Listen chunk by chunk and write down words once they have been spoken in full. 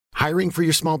Hiring for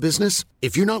your small business?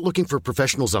 If you're not looking for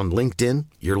professionals on LinkedIn,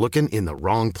 you're looking in the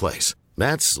wrong place.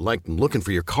 That's like looking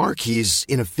for your car keys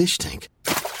in a fish tank.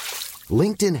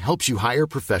 LinkedIn helps you hire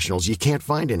professionals you can't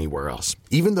find anywhere else,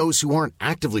 even those who aren't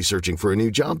actively searching for a new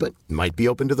job but might be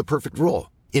open to the perfect role.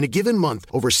 In a given month,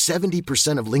 over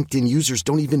 70% of LinkedIn users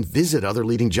don't even visit other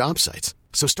leading job sites.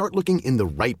 So start looking in the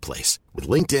right place. With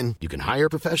LinkedIn, you can hire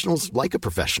professionals like a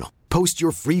professional. Post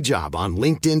your free job on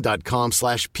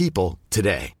linkedin.com/people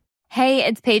today. Hey,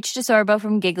 it's Paige DeSorbo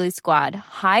from Giggly Squad.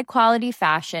 High quality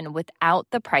fashion without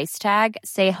the price tag.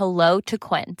 Say hello to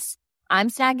Quince. I'm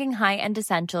snagging high-end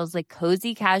essentials like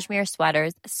cozy cashmere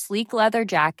sweaters, sleek leather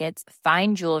jackets,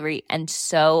 fine jewelry, and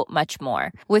so much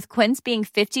more. With Quince being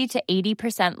 50 to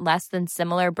 80% less than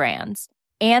similar brands.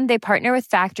 And they partner with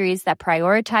factories that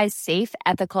prioritize safe,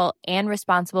 ethical, and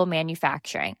responsible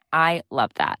manufacturing. I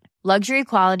love that. Luxury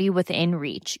quality within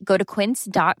reach. Go to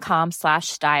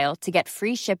quince.com/style to get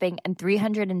free shipping and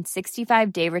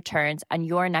 365-day returns on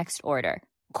your next order.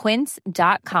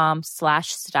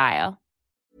 Quince.com/style.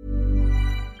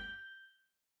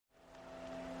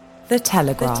 The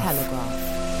Telegraph.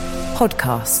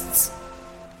 Podcasts.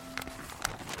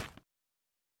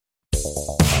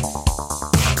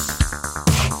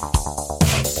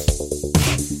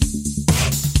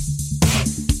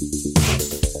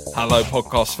 Hello,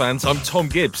 podcast fans. I'm Tom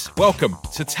Gibbs. Welcome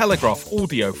to Telegraph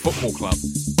Audio Football Club.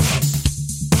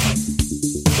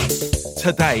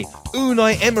 Today,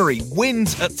 Unai Emery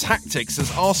wins at tactics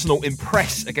as Arsenal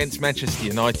impress against Manchester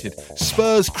United.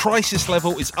 Spurs' crisis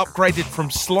level is upgraded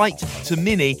from slight to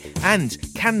mini. And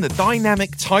can the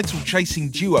dynamic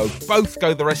title-chasing duo both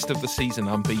go the rest of the season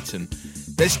unbeaten?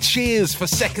 There's cheers for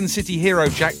second City hero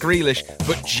Jack Grealish,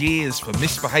 but jeers for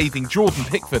misbehaving Jordan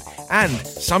Pickford, and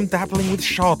some dabbling with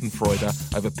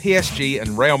Schadenfreude over PSG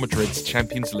and Real Madrid's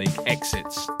Champions League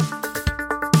exits.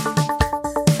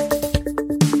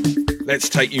 Let's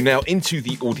take you now into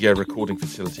the audio recording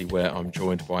facility where I'm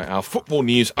joined by our football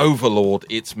news overlord.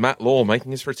 It's Matt Law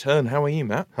making his return. How are you,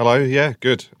 Matt? Hello, yeah,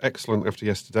 good. Excellent after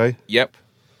yesterday. Yep.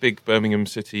 Big Birmingham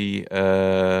City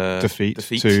defeat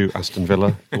to Aston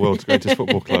Villa, the world's greatest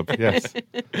football club, yes.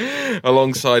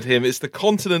 Alongside him, it's the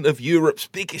continent of Europe's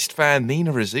biggest fan,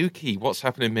 Mina Rizuki. What's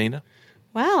happening, Mina?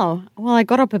 Wow. Well, I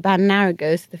got up about an hour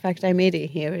ago, so the fact I made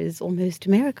it here is almost a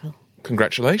miracle.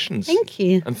 Congratulations. Thank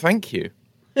you. And thank you.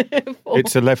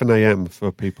 It's 11 a.m.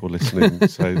 for people listening,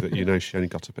 so that you know she only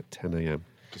got up at 10 a.m.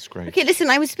 Disgrace. Okay, listen,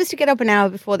 I was supposed to get up an hour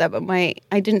before that, but I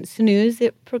didn't snooze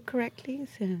it correctly.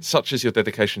 So. Such is your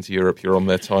dedication to Europe, you're on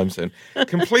their time zone.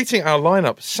 Completing our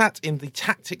lineup, sat in the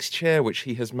tactics chair, which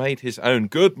he has made his own.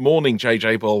 Good morning,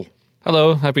 JJ Bull.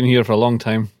 Hello, I've been here for a long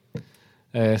time,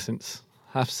 since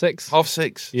 6:30.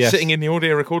 6:30? Yes. Sitting in the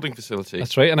audio recording facility.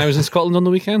 That's right, and I was in Scotland on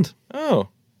the weekend. Oh,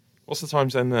 what's the time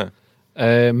zone there?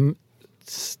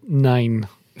 It's 9.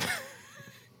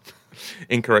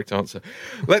 Incorrect answer.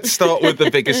 Let's start with the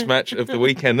biggest match of the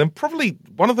weekend and probably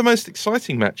one of the most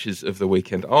exciting matches of the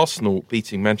weekend. Arsenal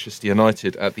beating Manchester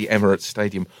United at the Emirates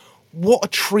Stadium. What a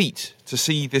treat to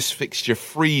see this fixture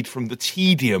freed from the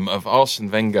tedium of Arsene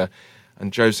Wenger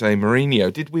and Jose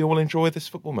Mourinho. Did we all enjoy this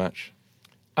football match?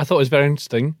 I thought it was very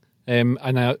interesting,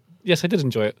 yes, I did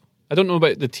enjoy it. I don't know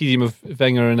about the tedium of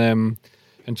Wenger and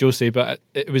Jose, but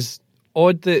it was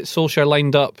odd that Solskjaer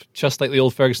lined up just like the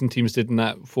old Ferguson teams did in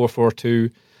that 4-4-2.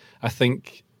 I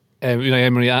think Unai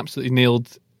Emery absolutely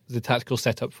nailed the tactical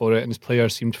setup for it, and his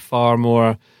players seemed far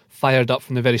more fired up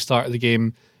from the very start of the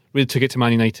game. Really took it to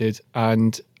Man United,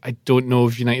 and I don't know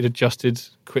if United adjusted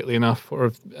quickly enough, or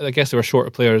if, I guess they were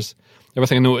shorter players.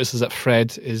 Everything I noticed is that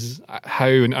Fred is, how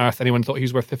on earth anyone thought he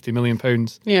was worth £50 million.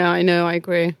 Yeah, I know, I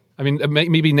agree. I mean,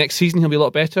 maybe next season he'll be a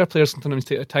lot better. Players sometimes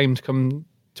take their time to come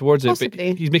towards Possibly.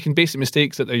 It, but he's making basic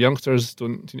mistakes that their youngsters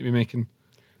don't seem to be making.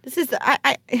 This was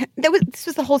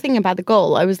the whole thing about the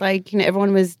goal. I was like,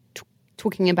 everyone was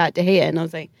talking about De Gea, and I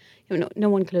was like, no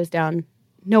one closed down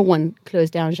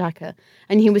Xhaka,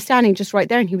 and he was standing just right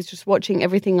there, and he was just watching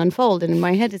everything unfold. And in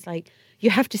my head, it's like, you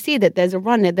have to see that there's a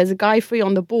runner, there's a guy free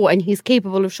on the ball, and he's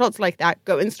capable of shots like that.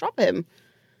 Go and stop him.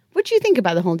 What do you think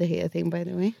about the whole De Gea thing, by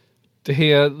the way? De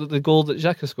Gea, the goal that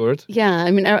Xhaka scored. Yeah,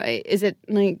 I mean, is it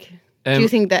like? Do you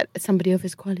think that somebody of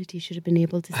his quality should have been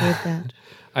able to save that?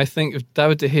 I think if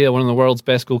David De Gea, one of the world's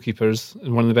best goalkeepers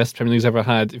and one of the best Premier League's ever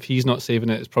had, if he's not saving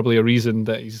it, it's probably a reason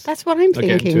that he's. That's what I'm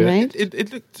thinking, right?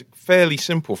 It looked fairly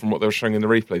simple from what they were showing in the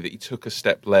replay that he took a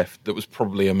step left. That was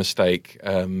probably a mistake.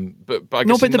 But I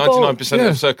guess in 99%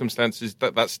 of circumstances,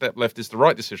 that step left is the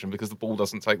right decision because the ball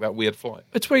doesn't take that weird flight.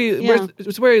 It's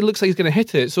where it looks like he's going to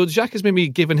hit it. So Jack has maybe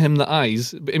given him the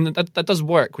eyes. But that does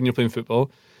work when you're playing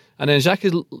football. And then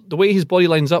Xhaka, the way his body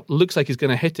lines up, looks like he's going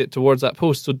to hit it towards that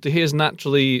post. So De Gea's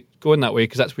naturally going that way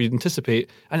because that's what you'd anticipate.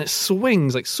 And it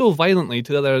swings like so violently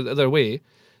to the other way.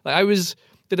 Like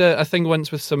did a thing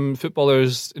once with some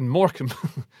footballers in Morecambe,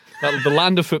 the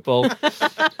land of football.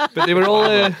 But they were all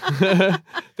I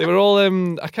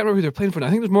can't remember who they were playing for now. I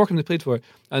think it was Morecambe they played for.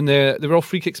 And they were all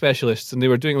free kick specialists. And they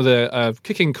were doing it with a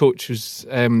kicking coach who's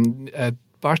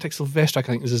Bartek Silvestre, I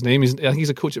think is his name. I think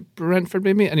he's a coach at Brentford,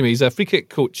 maybe. Anyway, he's a free kick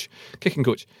coach, kicking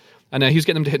coach. And he was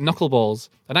getting them to hit knuckleballs.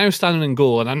 And I was standing in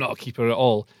goal, and I'm not a keeper at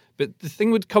all. But the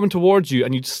thing would come towards you,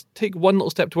 and you'd take one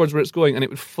little step towards where it's going, and it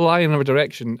would fly in another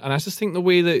direction. And I just think the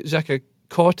way that Xhaka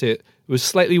caught it was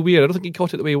slightly weird. I don't think he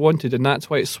caught it the way he wanted, and that's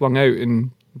why it swung out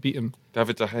and beat him.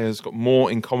 David De Gea's got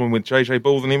more in common with JJ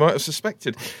Bull than he might have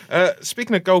suspected.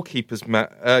 Speaking of goalkeepers,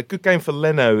 Matt, good game for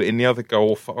Leno in the other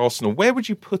goal for Arsenal. Where would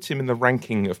you put him in the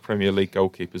ranking of Premier League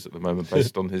goalkeepers at the moment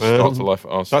based on his start to life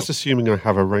at Arsenal? That's assuming I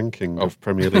have a ranking of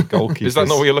Premier League goalkeepers. Is that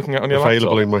not what you're looking at on your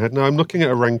available laptop? in my head? No, I'm looking at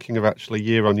a ranking of actually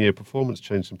year-on-year performance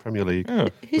change in Premier League,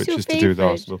 Who's which your is to do with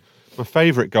favourite? Arsenal. My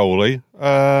favourite goalie?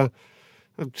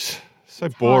 So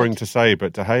boring to say,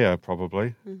 but De Gea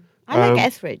probably. I like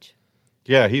Etheridge.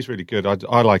 Yeah, he's really good.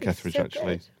 I like Etheridge, so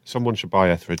actually. good. Someone should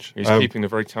buy Etheridge. He's keeping the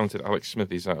very talented Alex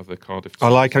Smithies out of the Cardiff team. I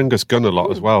like Angus Gunn a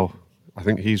lot as well. I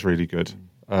think he's really good.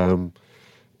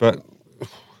 But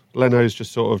Leno's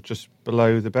just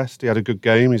below the best. He had a good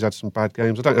game. He's had some bad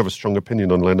games. I don't have a strong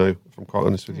opinion on Leno, if I'm quite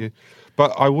honest with you.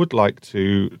 But I would like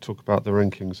to talk about the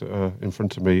rankings that are in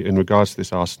front of me in regards to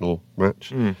this Arsenal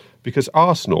match. Because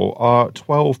Arsenal are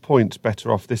 12 points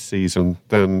better off this season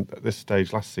than at this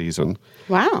stage last season.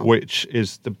 Wow. Which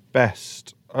is the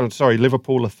best. Oh, sorry,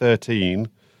 Liverpool are 13.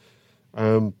 But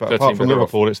 13 apart from better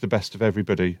Liverpool, it's the best of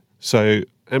everybody. So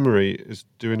Emery is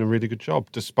doing a really good job,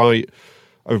 despite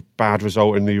a bad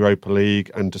result in the Europa League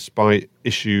and despite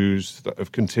issues that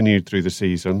have continued through the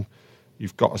season.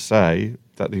 You've got to say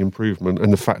that the improvement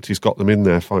and the fact he's got them in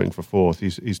there fighting for fourth,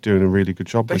 he's doing a really good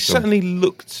job. They with them. certainly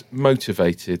looked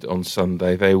motivated on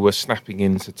Sunday. They were snapping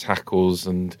into tackles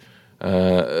and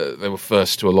they were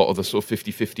first to a lot of the sort of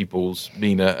 50-50 balls.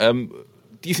 Mina,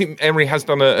 do you think Emery has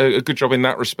done a good job in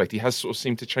that respect? He has sort of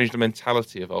seemed to change the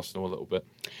mentality of Arsenal a little bit.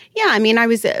 Yeah, I mean, I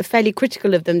was fairly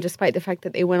critical of them despite the fact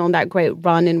that they went on that great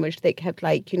run in which they kept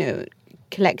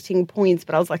collecting points.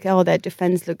 But I was like, their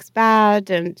defence looks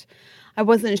bad, and I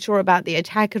wasn't sure about the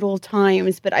attack at all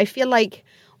times. But I feel like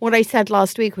what I said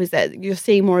last week was that you're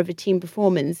seeing more of a team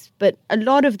performance. But a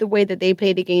lot of the way that they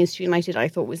played against United, I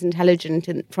thought was intelligent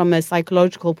from a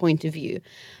psychological point of view,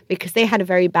 because they had a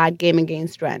very bad game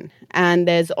against Rennes. And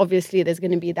there's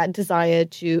going to be that desire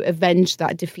to avenge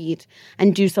that defeat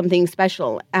and do something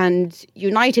special. And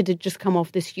United had just come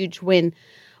off this huge win,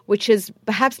 which is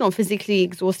perhaps not physically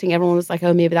exhausting. Everyone was like,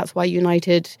 maybe that's why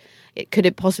United, could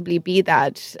it possibly be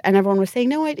that? And everyone was saying,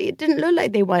 no, it didn't look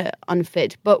like they were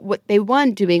unfit. But what they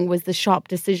weren't doing was the sharp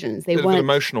decisions. They weren't. An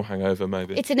emotional hangover,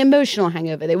 maybe. It's an emotional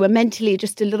hangover. They were mentally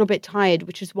just a little bit tired,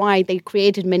 which is why they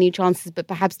created many chances, but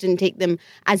perhaps didn't take them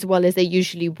as well as they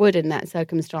usually would in that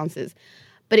circumstances.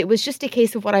 But it was just a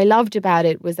case of what I loved about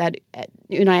it was that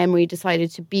Unai Emery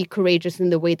decided to be courageous in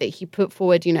the way that he put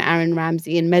forward, Aaron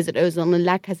Ramsey and Mesut Ozil and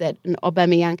Lacazette and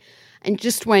Aubameyang, and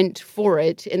just went for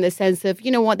it in the sense of,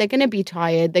 they're going to be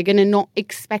tired. They're going to not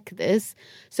expect this.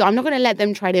 So I'm not going to let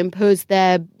them try to impose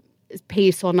their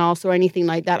pace on us or anything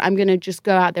like that. I'm going to just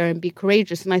go out there and be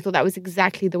courageous. And I thought that was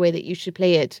exactly the way that you should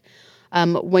play it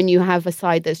when you have a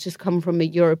side that's just come from a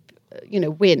Europe,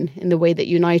 win in the way that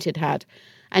United had.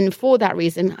 And for that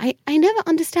reason, I never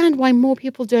understand why more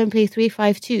people don't play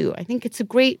 3-5-2. I think it's a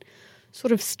great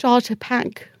sort of starter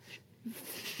pack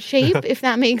shape, if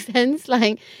that makes sense.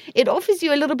 It offers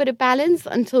you a little bit of balance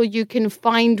until you can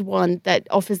find one that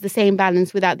offers the same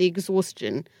balance without the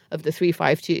exhaustion of the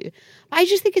 3-5-2. I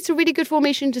just think it's a really good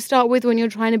formation to start with when you're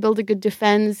trying to build a good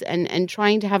defense and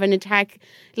trying to have an attack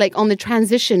on the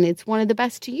transition. It's one of the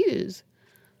best to use.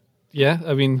 Yeah,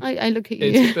 I mean, I look at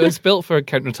you. It's built for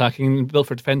counter-attacking, built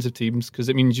for defensive teams, because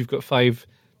it means you've got 5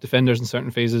 defenders in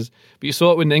certain phases. But you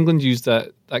saw it when England used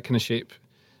that kind of shape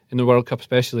in the World Cup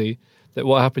especially, that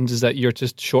what happens is that you're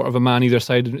just short of a man either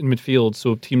side in midfield,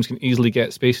 so teams can easily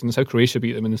get space. And that's how Croatia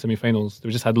beat them in the semi-finals. They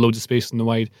just had loads of space in the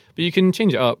wide. But you can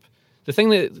change it up. So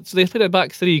they played a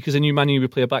back 3 because they knew Man U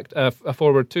would play a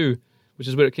forward 2, which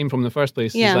is where it came from in the first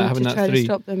place. Yeah, having to that try 3. to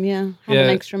stop them, have an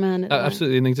extra man.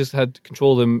 Absolutely, and they just had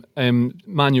control of them.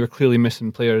 Man U were clearly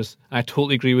missing players. I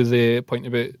totally agree with the point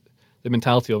about the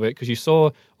mentality of it, because you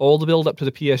saw all the build up to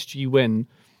the PSG win,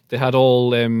 they had all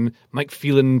Mike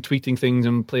Phelan tweeting things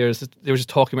and players. They were just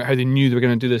talking about how they knew they were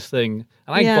going to do this thing,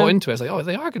 and I bought into it. I was like, oh,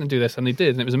 they are going to do this, and they did,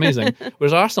 and it was amazing.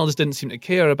 Whereas Arsenal just didn't seem to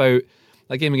care about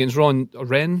that game against Ren. How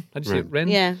do you say it? Ren?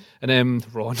 Yeah. And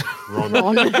Ron.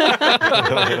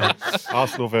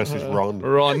 Arsenal versus Ron.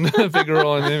 Big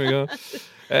Ron. There we go.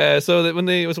 So that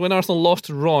when Arsenal lost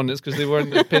to Ron, it's because they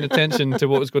weren't paying attention to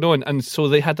what was going on, and so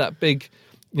they had that big,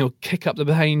 kick up the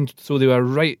behind. So they were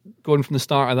right going from the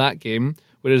start of that game.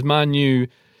 Whereas Man U,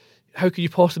 how could you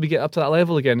possibly get up to that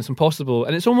level again? It's impossible,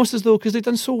 and it's almost as though because they've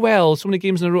done so well, so many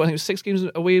games in a row. I think it was 6 games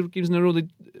away games in a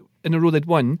row they'd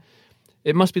won.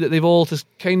 It must be that they've all just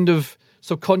kind of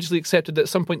subconsciously accepted that at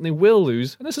some point they will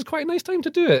lose, and this is quite a nice time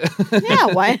to do it. Yeah,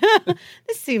 why?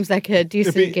 This seems like a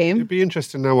decent game. It'd be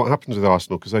interesting now what happens with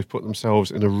Arsenal, because they've put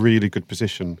themselves in a really good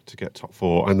position to get top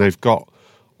 4, and they've got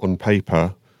on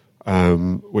paper,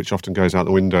 which often goes out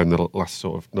the window in the last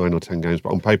sort of 9 or 10 games,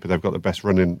 but on paper they've got the best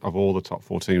running of all the top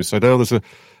 4 teams. So now there's a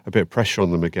bit of pressure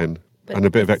on them again. And a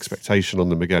bit of expectation on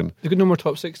them again. They've got no more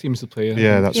top 6 teams to play.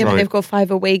 Yeah, that's right. But they've got 5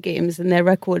 away games, and their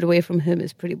record away from home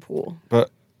is pretty poor.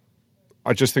 But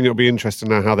I just think it'll be interesting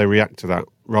now how they react to that.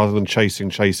 Rather than chasing,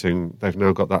 they've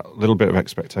now got that little bit of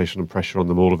expectation and pressure on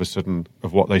them all of a sudden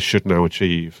of what they should now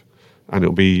achieve. And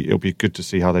it'll be good to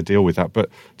see how they deal with that. But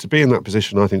to be in that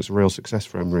position, I think, is a real success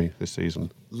for Emery this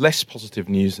season. Less positive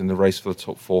news in the race for the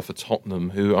top 4 for Tottenham,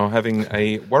 who are having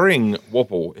a worrying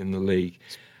wobble in the league.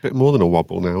 Bit more than a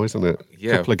wobble now, isn't it?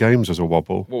 Yeah. A couple of games was a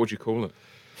wobble. What would you call it?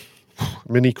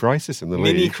 Mini crisis in the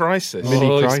league. Mini crisis.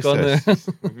 Mini crisis.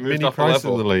 Mini crisis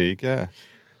in the league, yeah.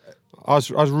 I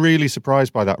was really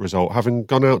surprised by that result, having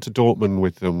gone out to Dortmund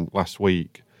with them last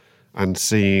week and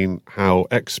seeing how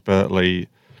expertly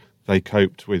they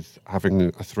coped with having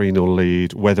a 3-0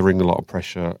 lead, weathering a lot of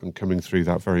pressure and coming through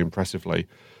that very impressively.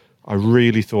 I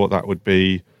really thought that would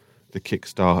be the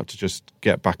kickstart to just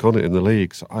get back on it in the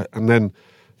league. And then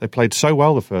they played so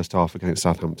well the first half against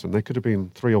Southampton. They could have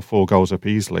been 3 or 4 goals up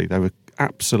easily. They were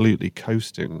absolutely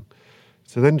coasting.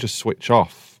 To then just switch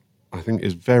off, I think,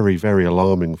 is very, very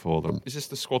alarming for them. Is this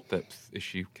the squad depth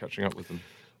issue catching up with them?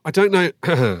 I don't know.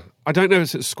 I don't know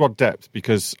if it's squad depth,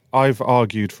 because I've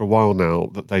argued for a while now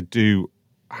that they do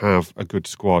have a good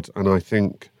squad. And I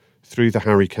think through the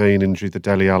Harry Kane injury, the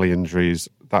Dele Alli injuries,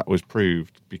 that was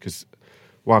proved, because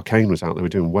while Kane was out, they were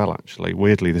doing well, actually.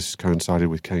 Weirdly, this has coincided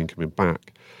with Kane coming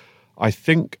back. I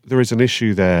think there is an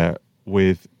issue there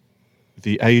with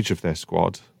the age of their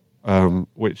squad,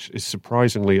 which is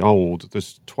surprisingly old.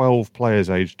 There's 12 players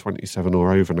aged 27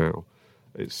 or over now.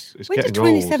 It's when getting did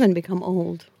 27 old. become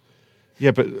old?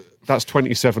 Yeah, but that's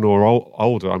 27 or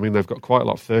older. I mean, they've got quite a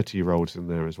lot of 30-year-olds in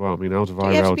there as well. I mean,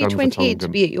 Alderweireld, You have to be and 28 to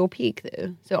Vertonghen. be at your peak,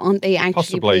 though. So aren't they actually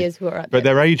Possibly, players who are at but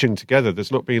their they're aging together.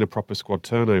 There's not been a proper squad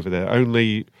turnover there.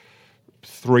 Only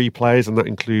 3 players, and that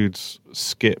includes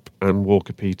Skip and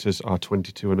Walker-Peters, are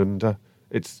 22 and under.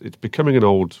 It's becoming an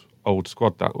old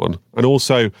squad, that one. And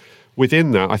also,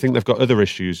 within that, I think they've got other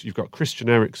issues. You've got Christian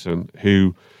Eriksen,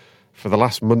 who, for the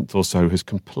last month or so, has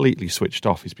completely switched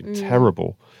off. He's been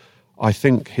terrible. I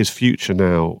think his future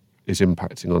now is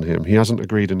impacting on him. He hasn't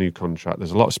agreed a new contract.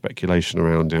 There's a lot of speculation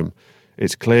around him.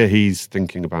 It's clear he's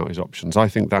thinking about his options. I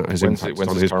think that has impacted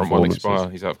on his current one performances. expire?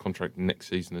 He's out of contract next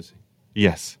season, is he?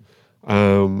 Yes.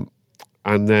 And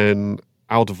then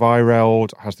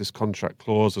Alderweireld has this contract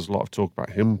clause. There's a lot of talk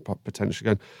about him potentially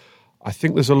going. I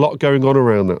think there's a lot going on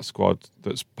around that squad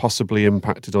that's possibly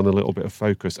impacted on a little bit of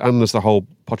focus. And there's the whole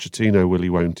Pochettino, will he,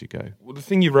 won't he go? Well, the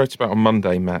thing you wrote about on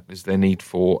Monday, Matt, is their need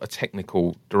for a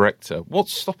technical director.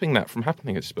 What's stopping that from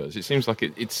happening at Spurs? It seems like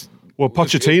it's... Well,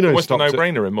 Pochettino it's a stopped it.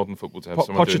 no-brainer in modern football to have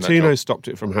someone doing that Pochettino job. stopped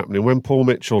it from happening. When Paul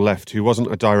Mitchell left, who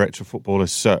wasn't a director of football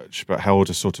as such, but held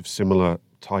a sort of similar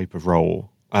type of role,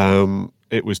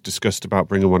 it was discussed about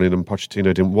bringing one in, and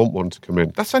Pochettino didn't want one to come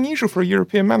in. That's unusual for a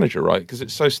European manager, right? Because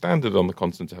it's so standard on the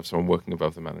continent to have someone working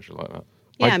above the manager like that.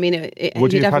 Yeah, I mean, he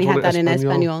would you have definitely had had one that in at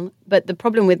Espanyol? Espanyol. But the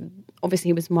problem with, obviously,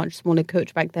 he was a much smaller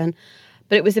coach back then.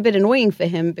 But it was a bit annoying for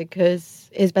him because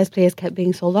his best players kept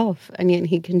being sold off, and yet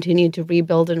he continued to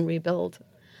rebuild and rebuild.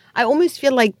 I almost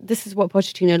feel like this is what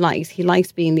Pochettino likes. He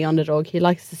likes being the underdog. He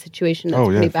likes the situation that's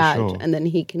pretty for bad, sure. and then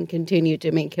he can continue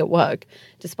to make it work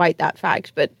despite that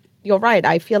fact. But you're right.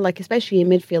 I feel like, especially in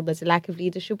midfield, there's a lack of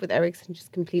leadership with Eriksen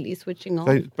just completely switching off.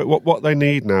 But what they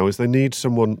need now is they need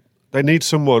someone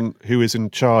who is in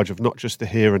charge of not just the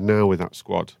here and now with that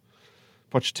squad.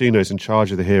 Pochettino's in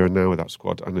charge of the here and now with that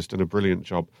squad and has done a brilliant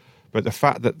job. But the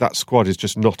fact that that squad is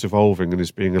just not evolving and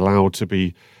is being allowed to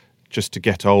be just to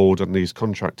get old and these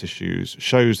contract issues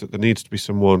shows that there needs to be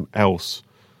someone else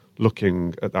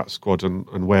looking at that squad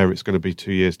and where it's going to be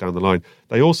 2 years down the line.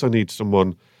 They also need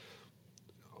someone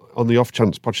on the off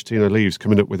chance Pochettino leaves,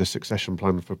 coming up with a succession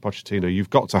plan for Pochettino. You've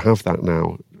got to have that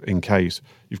now in case.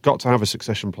 You've got to have a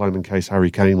succession plan in case Harry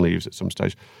Kane leaves at some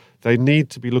stage. They need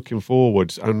to be looking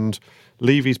forwards, and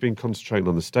Levy's been concentrating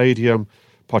on the stadium.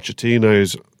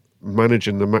 Pochettino's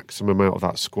managing the maximum out of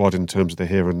that squad in terms of the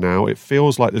here and now. It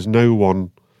feels like there's no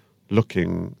one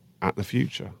looking at the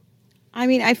future. I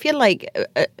mean, I feel like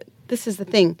this is the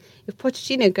thing. If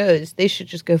Pochettino goes, they should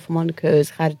just go for Monaco's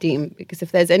Khardim, because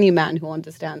if there's any man who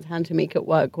understands how to make it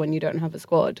work when you don't have a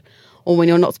squad or when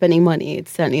you're not spending money,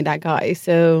 it's certainly that guy.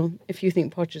 So if you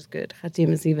think Poch is good,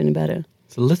 Khardim is even better.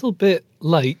 It's a little bit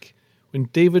like when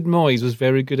David Moyes was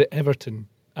very good at Everton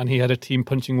and he had a team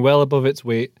punching well above its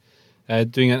weight,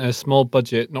 doing it at a small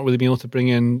budget, not really being able to bring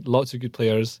in lots of good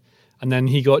players. And then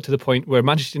he got to the point where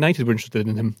Manchester United were interested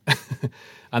in him.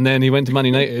 And then he went to Man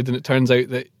United, and it turns out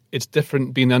that it's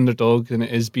different being the underdog than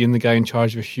it is being the guy in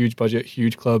charge of a huge budget,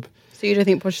 huge club. So you don't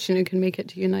think Pochettino can make it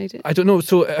to United? I don't know.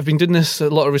 So I've been doing a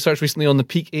lot of research recently on the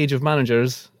peak age of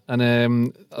managers,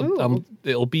 and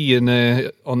it'll be on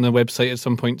the website at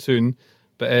some point soon.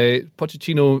 But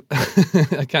Pochettino,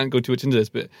 I can't go too much into this,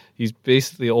 but he's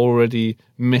basically already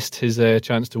missed his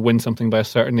chance to win something by a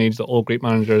certain age that all great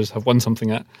managers have won something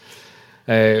at,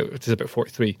 which is about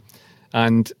 43.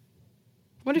 And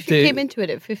what if you came into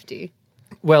it at 50?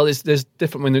 Well, there's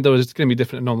different when there's going to be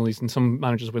different anomalies, and some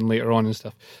managers win later on and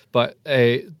stuff. But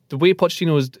the way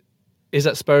Pochettino is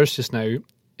at Spurs just now,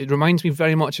 it reminds me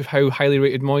very much of how highly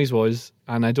rated Moyes was.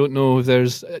 And I don't know if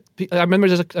there's... I remember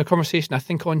there's a conversation, I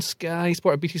think on Sky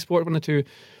Sport or BT Sport, one or two,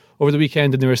 over the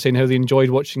weekend, and they were saying how they enjoyed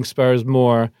watching Spurs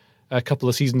more a couple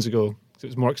of seasons ago. It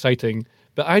was more exciting.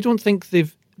 But I don't think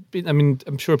they've been... I mean,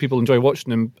 I'm sure people enjoy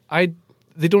watching them.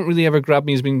 They don't really ever grab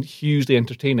me as being hugely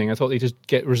entertaining. I thought they just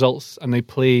get results and they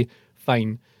play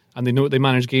fine. And they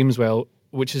manage games well,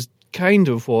 which is kind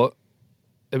of what...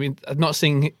 I mean, I'm not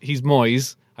saying he's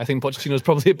Moyes. I think Pochettino's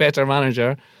probably a better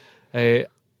manager. I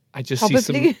just probably.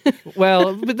 see some...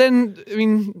 Well, but then, I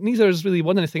mean, neither has really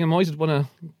won anything, and Moyes had won a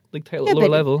league title at lower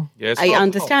level. Yeah, I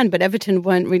understand, but Everton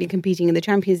weren't really competing in the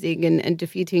Champions League and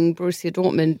defeating Borussia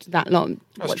Dortmund that long.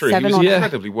 That's true. He was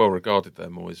incredibly well regarded there,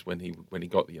 Moyes, when he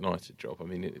got the United job. I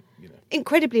mean,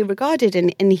 incredibly regarded,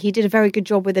 and he did a very good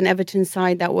job with an Everton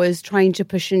side that was trying to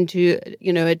push into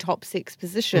a top 6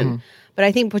 position. Mm-hmm. But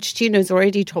I think Pochettino's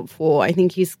already top 4. I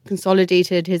think he's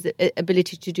consolidated his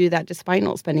ability to do that despite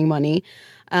not spending money.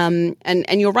 And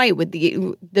you're right with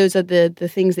those are the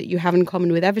things that you have in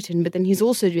common with Everton. But then he's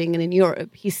also doing it in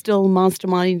Europe. He's still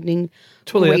masterminding.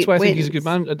 Totally, that's why I think wins.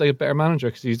 he's a better manager,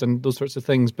 because he's done those sorts of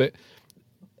things. But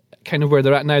kind of where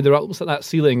they're at now, they're almost at that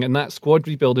ceiling, and that squad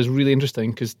rebuild is really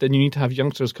interesting, because then you need to have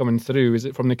youngsters coming through. Is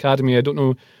it from the academy? I don't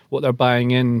know what they're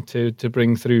buying in to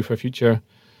bring through for future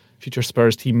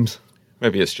Spurs teams.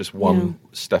 Maybe it's just one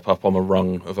step up on the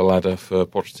rung of a ladder for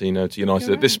Pochettino to United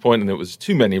at this point, and it was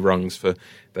too many rungs for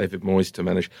David Moyes to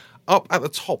manage. Up at the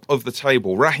top of the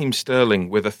table, Raheem Sterling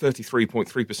with a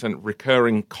 33.3%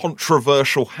 recurring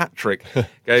controversial hat-trick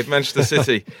gave Manchester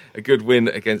City a good win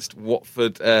against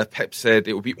Watford. Pep said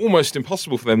it would be almost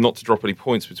impossible for them not to drop any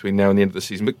points between now and the end of the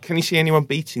season, but can you see anyone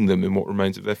beating them in what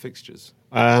remains of their fixtures?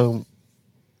 No.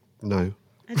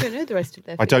 I don't know the rest of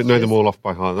their I don't know them all off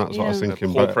by heart. That's what I was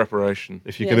thinking. Poor preparation.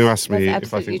 If you're going to ask me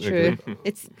if I think they're good.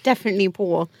 It's definitely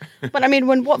poor. But I mean,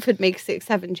 when Watford makes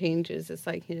 6-7 changes, it's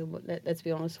like, let's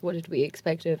be honest, what did we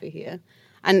expect over here?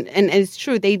 And it's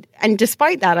true. And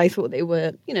despite that, I thought they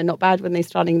were not bad when they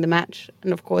starting the match.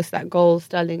 And of course, that goal,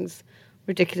 Sterling's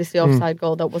ridiculously offside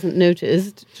goal that wasn't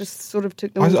noticed, just sort of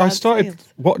took them. I started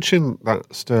watching that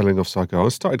Sterling offside goal. I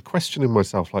started questioning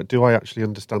myself, like, do I actually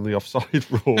understand the offside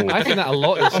rule? I think that a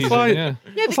lot this season.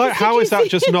 It's like, how is that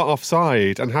just not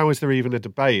offside, and how is there even a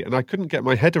debate? And I couldn't get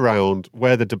my head around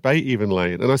where the debate even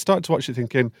lay. And I started to watch it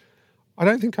thinking, I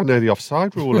don't think I know the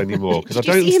offside rule anymore, because I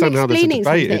don't understand how there's a debate.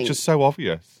 Something? It's just so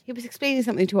obvious. He was explaining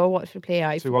something to a Watford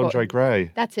player. To Andre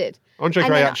Gray. That's it. Andre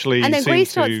Gray actually and then Gray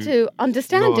starts to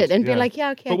understand it and be like,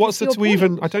 okay. But what's there to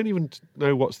even? I don't even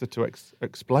know what's there to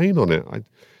explain on it.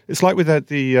 It's like with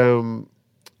the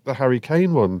Harry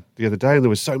Kane one the other day, and there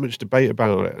was so much debate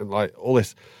about it and like all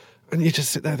this, and you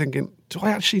just sit there thinking, do I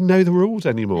actually know the rules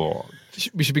anymore?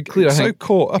 We should be clear. I'm so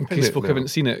caught up in case it folk now. haven't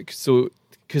seen it. So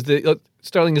because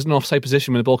Sterling is in an offside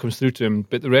position when the ball comes through to him,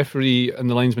 but the referee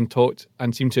and the linesman talked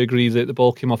and seemed to agree that the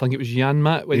ball came off. I think it was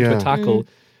Janmaat went to a tackle.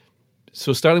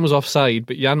 So Sterling was offside,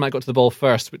 but Janmaat got to the ball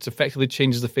first, which effectively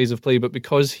changes the phase of play. But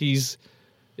because it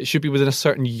should be within a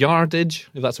certain yardage,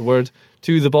 if that's a word,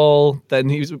 to the ball, then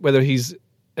whether he's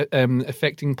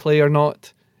affecting play or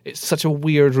not It's such a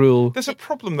weird rule. There's a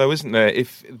problem, though, isn't there?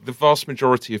 If the vast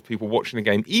majority of people watching the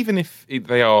game, even if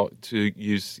they are, to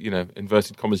use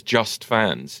inverted commas, just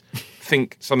fans,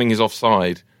 think something is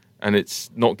offside and it's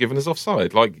not given as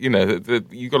offside. Like,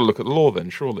 you've got to look at the law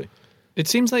then, surely. It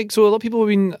seems like, so a lot of people have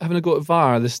been having a go at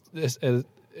VAR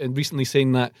recently,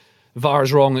 saying that VAR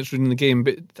is wrong, it's ruining the game.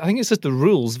 But I think it's just the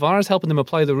rules. VAR is helping them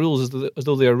apply the rules as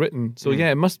though they are written. So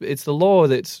it's the law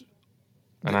that's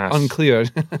unclear.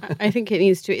 I think it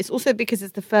needs to. It's also because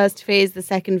it's the first phase, the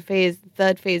second phase, the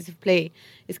third phase of play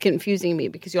is confusing me,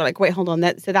 because you're like, wait, hold on,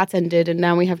 that's ended, and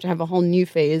now we have to have a whole new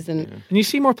phase. And you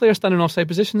see more players standing in offside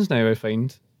positions now, I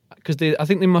find, because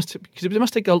it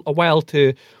must take a while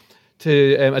to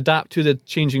adapt to the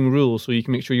changing rules, so you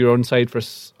can make sure you're offside for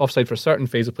a certain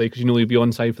phase of play, because you'll be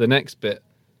onside for the next bit.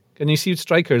 And you see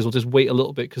strikers will just wait a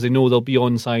little bit because they know they'll be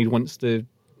onside once the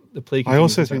play. I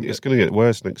also think it's going to get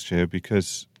worse next year,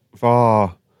 because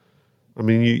VAR, I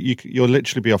mean, you'll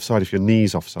literally be offside if your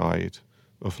knee's offside,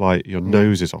 or if like your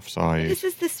nose is offside. This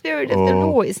is the spirit of the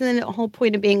law. Isn't it? The whole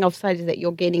point of being offside is that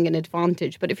you're gaining an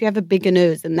advantage. But if you have a bigger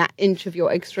nose and that inch of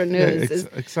your extra nose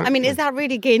exactly. I mean, is that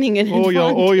really gaining an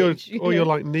advantage? Or your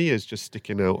like knee is just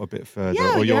sticking out a bit further,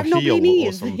 Yeah, or your heel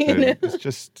knees, or something.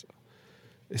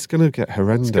 It's going to get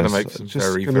horrendous. It's going to make some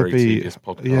very, very tedious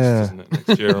podcasts, isn't it,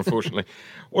 next year, unfortunately.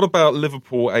 What about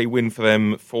Liverpool? A win for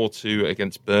them, 4-2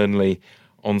 against Burnley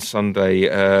on Sunday.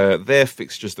 Their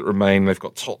fixtures that remain, they've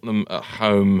got Tottenham at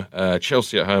home,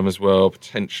 Chelsea at home as well,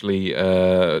 potentially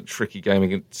tricky game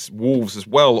against Wolves as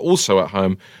well, also at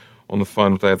home on the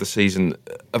final day of the season.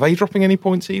 Are they dropping any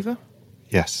points either?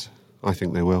 Yes, I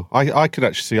think they will. I could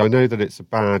actually see, I know that it's a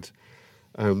bad...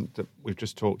 that we've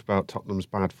just talked about Tottenham's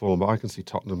bad form, but I can see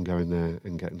Tottenham going there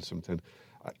and getting something.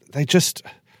 It just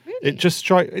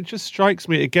strikes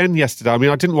me again yesterday. I mean,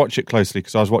 I didn't watch it closely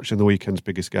because I was watching the weekend's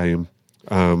biggest game.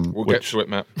 We'll get to it,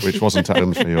 Matt. Which wasn't at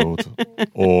Anfield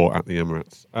or at the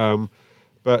Emirates.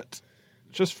 But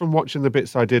just from watching the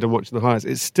bits I did and watching the highlights,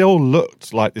 it still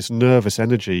looked like this nervous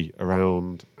energy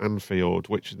around Anfield,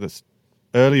 which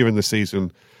earlier in the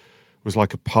season was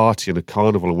like a party and a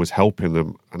carnival and was helping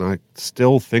them. And I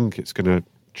still think it's going to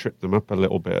trip them up a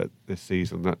little bit this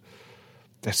season, that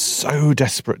they're so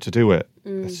desperate to do it.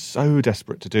 They're so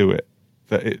desperate to do it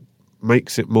that it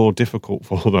makes it more difficult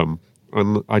for them.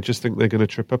 And I just think they're going to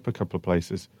trip up a couple of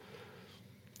places.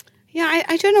 Yeah,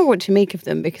 I don't know what to make of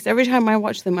them, because every time I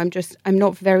watch them, I'm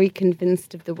not very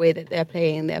convinced of the way that they're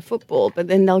playing their football. But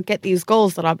then they'll get these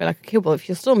goals that I'll be like, okay, well, if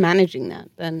you're still managing that,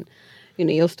 then...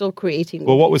 you're still creating...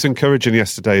 Well, what was encouraging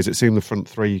yesterday is it seemed the front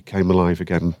three came alive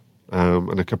again.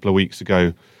 And a couple of weeks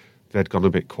ago, they'd gone a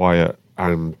bit quiet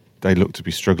and they looked to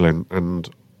be struggling. And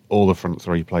all the front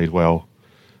three played well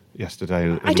yesterday.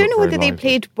 And I don't know whether they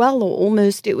played well or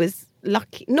almost it was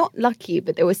lucky. Not lucky,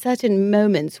 but there were certain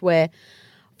moments where,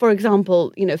 for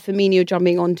example, Firmino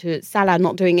jumping onto Salah,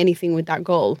 not doing anything with that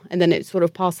goal. And then it sort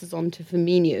of passes on to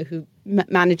Firmino, who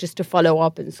manages to follow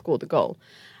up and score the goal.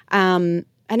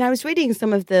 And I was reading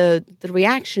some of the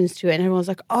reactions to it, and everyone was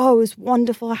like, oh, it was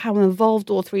wonderful how involved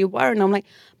all three were. And I'm like,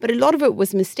 but a lot of it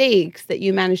was mistakes that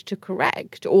you managed to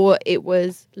correct, or it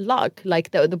was luck,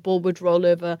 like the ball would roll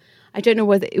over. I don't know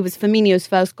whether it was Firmino's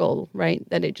first goal, right,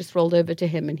 that it just rolled over to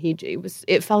him, and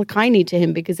it fell kindly to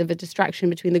him because of a distraction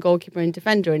between the goalkeeper and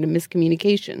defender and a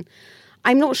miscommunication.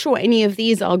 I'm not sure any of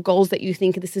these are goals that you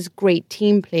think, this is great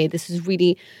team play, this is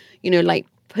really,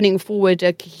 putting forward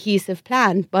a cohesive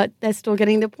plan, but they're still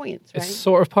getting the points, right? It's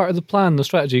sort of part of the plan, the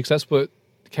strategy, because that's what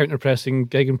counter-pressing,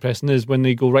 gegenpressing is. When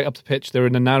they go right up the pitch, they're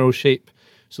in a narrow shape,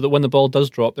 so that when the ball does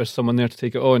drop, there's someone there to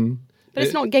take it on. But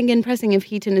it's not gegenpressing if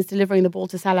Heaton is delivering the ball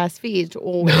to Salah's feet,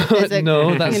 or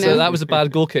that was a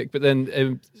bad goal kick. But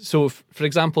then, for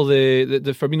example,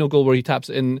 the Firmino goal where he taps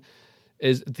it in,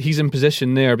 he's in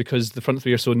position there because the front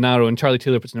three are so narrow, and Charlie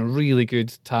Taylor puts in a really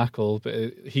good tackle,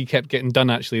 but he kept getting done.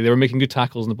 Actually, they were making good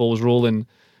tackles and the ball was rolling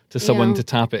to someone to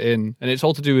tap it in, and it's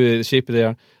all to do with the shape of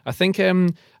there. I think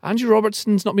Andrew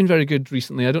Robertson's not been very good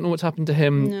recently. I don't know what's happened to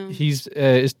him. No. He's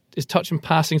his touch and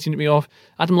passing seemed to be off.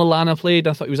 Adam Lallana played.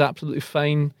 I thought he was absolutely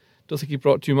fine. Don't think he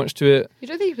brought too much to it. You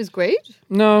don't think he was great?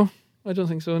 No, I don't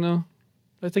think so. No.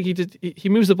 I think he did. He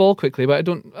moves the ball quickly, but I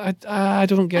don't get. I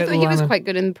thought he was quite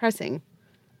good in pressing.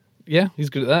 Yeah, he's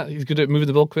good at that. He's good at moving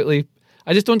the ball quickly.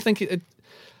 I just don't think I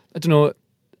don't know.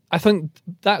 I think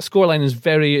that scoreline is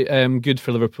very good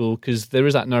for Liverpool because there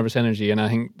is that nervous energy, and I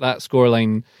think that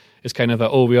scoreline is kind of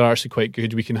we are actually quite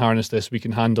good. We can harness this. We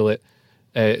can handle it.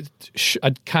 I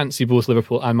can't see both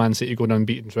Liverpool and Man City going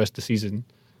unbeaten for the rest of the season.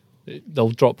 they'll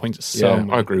drop points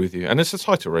somewhere. I agree with you. And it's a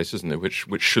title race, isn't it? Which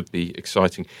should be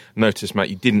exciting. Notice, Matt,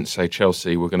 you didn't say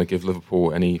Chelsea were going to give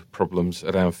Liverpool any problems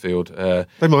at Anfield.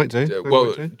 They might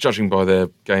do. Judging by their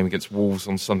game against Wolves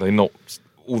on Sunday, not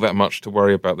all that much to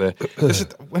worry about there.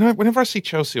 Whenever I see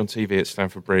Chelsea on TV at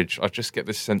Stamford Bridge, I just get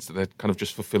this sense that they're kind of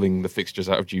just fulfilling the fixtures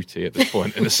out of duty at this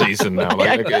point in the season now.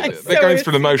 They're going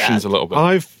through the motions a little bit.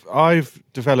 I've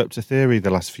developed a theory the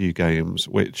last few games,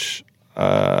 which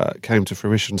came to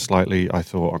fruition slightly, I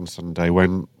thought, on Sunday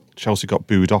when Chelsea got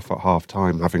booed off at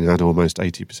half-time, having had almost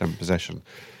 80% possession.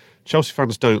 Chelsea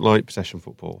fans don't like possession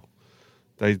football.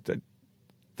 They're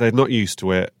not used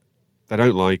to it. They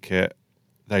don't like it.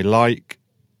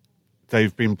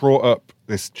 They've been brought up,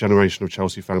 this generation of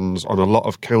Chelsea fans, on a lot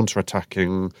of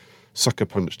counter-attacking, sucker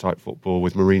punch type football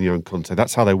with Mourinho and Conte.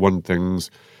 That's how they won things.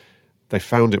 They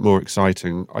found it more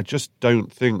exciting. I just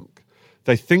don't think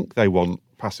they want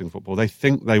passing football. They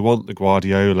think they want the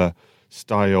Guardiola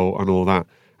style and all that.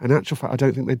 In actual fact, I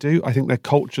don't think they do. I think their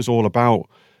culture's all about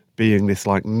being this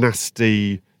like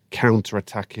nasty,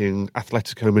 counter-attacking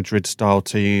Atletico Madrid style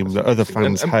team that other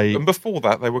fans hate. And before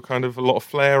that, they were kind of a lot of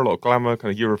flair, a lot of glamour, kind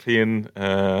of European.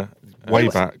 Way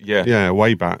back. Yeah,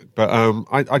 way back. But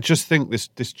I just think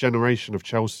this generation of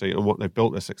Chelsea and what they've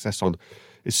built their success on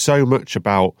is so much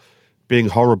about being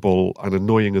horrible and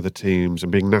annoying other teams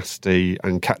and being nasty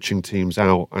and catching teams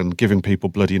out and giving people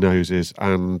bloody noses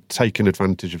and taking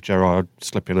advantage of Gerrard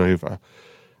slipping over.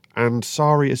 And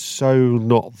Sarri is so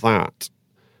not that.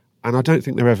 And I don't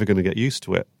think they're ever going to get used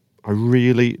to it. I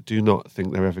really do not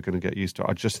think they're ever going to get used to it.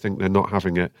 I just think they're not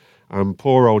having it.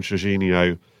 Poor old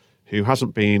Jorginho, who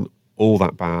hasn't been all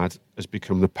that bad, has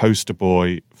become the poster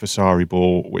boy for Sarri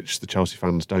ball, which the Chelsea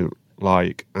fans don't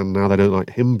like. And now they don't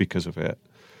like him because of it.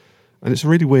 And it's a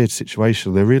really weird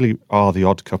situation. They really are the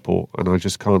odd couple, and I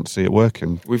just can't see it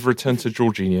working. We've returned to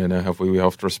Jorginho now, have we?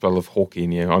 After a spell of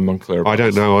Hawkinho. I'm unclear about this. I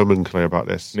don't know. I'm unclear about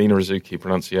this. Nina Rizuki,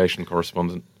 pronunciation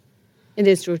correspondent. It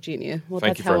is Jorginho. Well,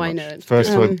 Thank that's you very how I much. know it.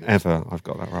 First time ever I've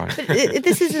got that right. But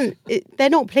this isn't. They're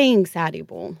not playing Sarri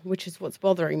ball, which is what's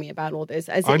bothering me about all this.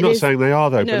 I'm not saying they are,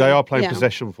 though, but they are playing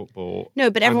possession football. No,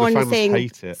 but everyone is saying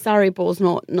Sarri ball's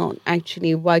not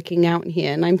actually working out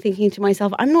here. And I'm thinking to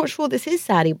myself, I'm not sure this is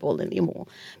Sarri ball anymore.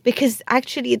 Because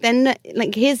actually, then,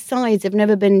 like, his sides have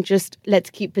never been just let's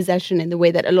keep possession in the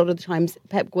way that a lot of the times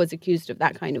Pep was accused of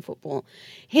that kind of football.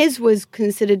 His was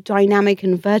considered dynamic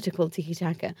and vertical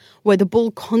tiki-taka, where the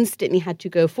ball constantly had to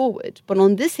go forward. But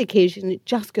on this occasion, it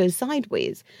just goes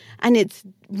sideways. And it's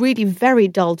really very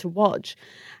dull to watch.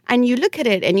 And you look at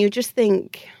it and you just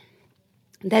think,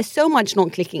 there's so much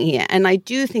not clicking here. And I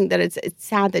do think that it's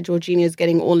sad that Jorginho is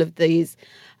getting all of these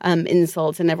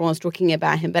insults and everyone's talking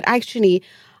about him. But actually,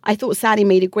 I thought Sarri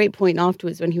made a great point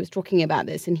afterwards when he was talking about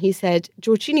this. And he said,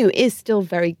 Jorginho is still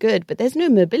very good, but there's no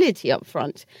mobility up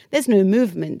front. There's no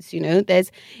movements, you know.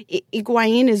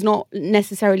 Higuain is not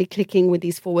necessarily clicking with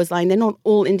these forwards line. They're not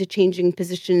all interchanging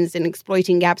positions and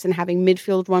exploiting gaps and having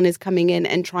midfield runners coming in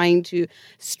and trying to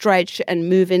stretch and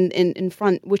move in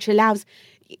front, which allows...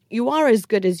 You are as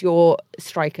good as your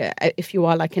striker. If you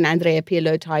are like an Andrea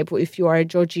Pirlo type, or if you are a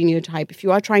Jorginho type, if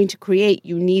you are trying to create,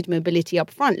 you need mobility up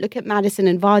front. Look at Maddison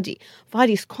and Vardy.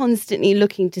 Vardy's constantly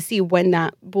looking to see when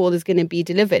that ball is going to be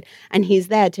delivered, and he's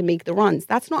there to make the runs.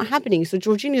 That's not happening. So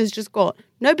Jorginho's just got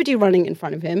nobody running in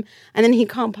front of him, and then he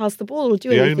can't pass the ball or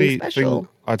do anything special. The only thing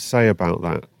I'd say about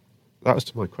that was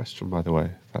to my question, by the way,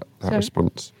 that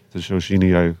response. The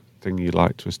Jorginho thing you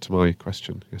liked was to my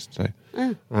question yesterday.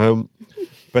 Oh.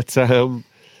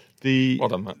 Well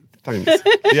done, Matt. Thanks.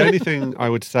 The only thing I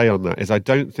would say on that is I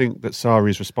don't think that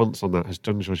Sarri's response on that has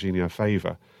done Jorginho a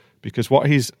favour, because what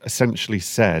he's essentially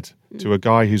said to a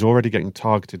guy who's already getting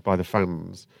targeted by the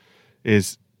fans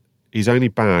is he's only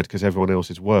bad because everyone else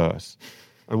is worse.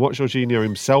 And what Jorginho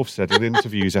himself said in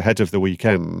interviews ahead of the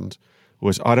weekend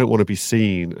was, I don't want to be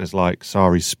seen as like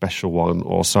Sarri's special one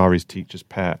or Sarri's teacher's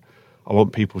pet. I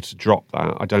want people to drop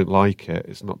that. I don't like it.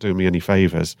 It's not doing me any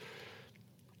favours.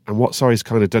 And what Sarri's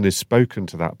kind of done is spoken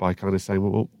to that by kind of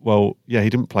saying, well, yeah, he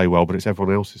didn't play well, but it's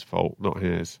everyone else's fault, not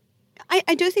his.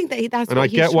 I don't think that's and what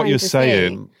he's get what you're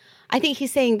saying. I think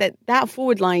he's saying that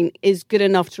forward line is good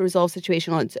enough to resolve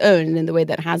situation on its own in the way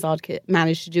that Hazard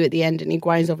managed to do at the end, and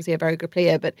Higuain is obviously a very good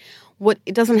player. But what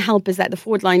it doesn't help is that the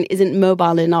forward line isn't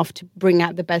mobile enough to bring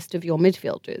out the best of your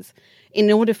midfielders.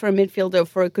 In order for a midfielder,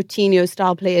 for a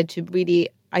Coutinho-style player to really,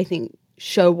 I think,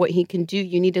 show what he can do,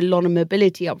 you need a lot of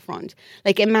mobility up front.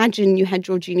 Like, imagine you had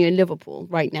Jorginho in Liverpool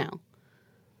right now.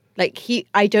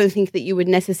 I don't think that you would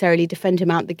necessarily defend him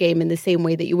out the game in the same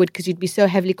way that you would, because you'd be so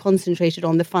heavily concentrated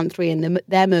on the front three and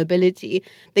their mobility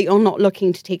that you're not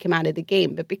looking to take him out of the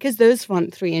game. But because those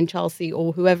front three in Chelsea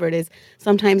or whoever it is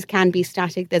sometimes can be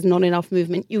static, there's not enough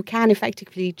movement, you can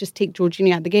effectively just take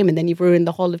Jorginho out of the game and then you've ruined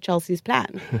the whole of Chelsea's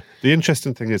plan. The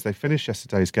interesting thing is they finished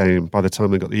yesterday's game by the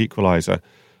time they got the equaliser.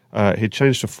 He'd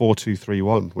changed to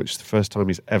 4-2-3-1, which is the first time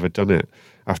he's ever done it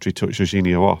after he took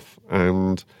Jorginho off.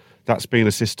 And that's been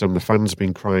a system the fans have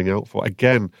been crying out for.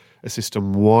 Again, a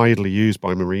system widely used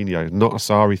by Mourinho, not a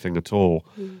Sarri thing at all.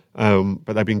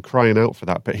 But they've been crying out for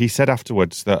that. But he said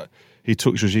afterwards that he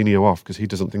took Jorginho off because he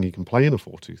doesn't think he can play in a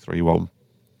 4-2-3-1.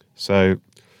 So,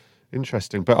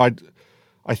 interesting. But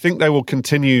I think they will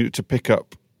continue to pick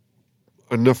up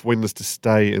enough wins to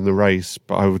stay in the race,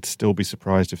 but I would still be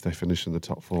surprised if they finish in the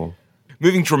top four.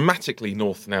 Moving dramatically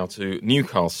north now to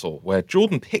Newcastle, where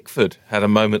Jordan Pickford had a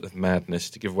moment of madness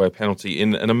to give away a penalty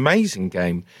in an amazing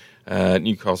game.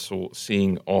 Newcastle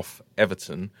seeing off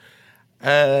Everton.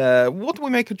 What do we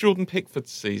make of Jordan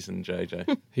Pickford's season,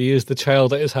 JJ? He is the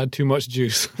child that has had too much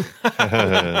juice.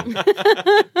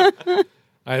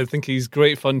 I think he's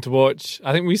great fun to watch.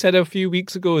 I think we said a few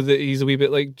weeks ago that he's a wee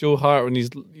bit like Joe Hart when he's,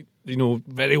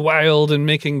 very wild and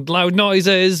making loud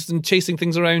noises and chasing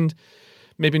things around.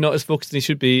 Maybe not as focused as he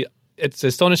should be. It's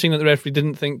astonishing that the referee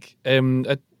didn't think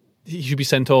he should be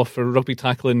sent off for rugby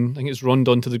tackling. I think it's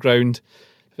Rondon to the ground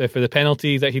for the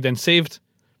penalty that he then saved.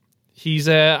 He's,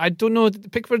 I don't know,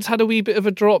 Pickford's had a wee bit of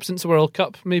a drop since the World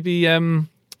Cup. Maybe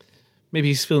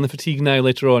he's feeling the fatigue now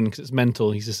later on because it's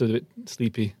mental. He's just a bit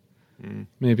sleepy.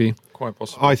 Maybe. Quite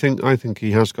possible. I think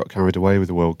he has got carried away with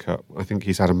the World Cup. I think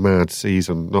he's had a mad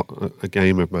season, not a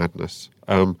game of madness.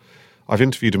 I've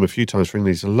interviewed him a few times for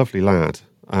England. He's a lovely lad.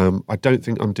 I don't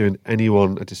think I'm doing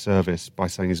anyone a disservice by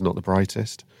saying he's not the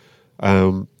brightest.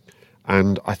 And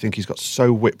I think he's got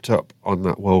so whipped up on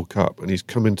that World Cup and he's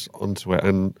come onto it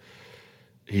and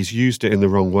he's used it in the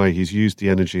wrong way. He's used the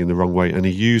energy in the wrong way and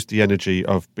he used the energy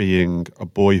of being a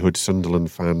boyhood Sunderland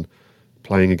fan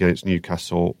playing against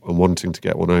Newcastle and wanting to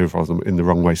get one over on them in the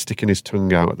wrong way, sticking his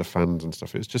tongue out at the fans and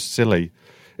stuff. It's just silly.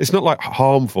 It's not like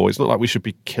harmful. It's not like we should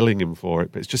be killing him for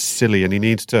it, but it's just silly and he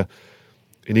needs to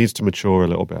mature a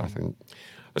little bit, I think.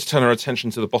 Let's turn our attention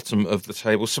to the bottom of the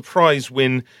table. Surprise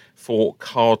win for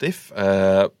Cardiff.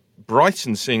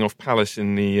 Brighton seeing off Palace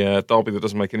in the derby that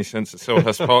doesn't make any sense at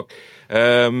Selhurst Park.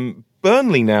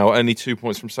 Burnley now only 2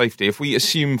 points from safety. If we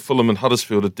assume Fulham and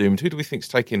Huddersfield are doomed, who do we think's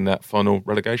taking that final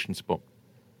relegation spot?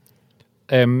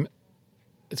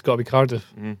 It's got to be Cardiff.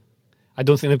 I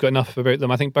don't think they've got enough about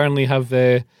them. I think Burnley have...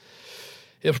 it'll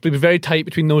be very tight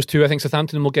between those two. I think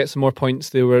Southampton will get some more points.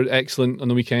 They were excellent on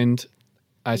the weekend.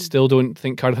 I still don't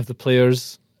think Cardiff have the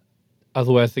players,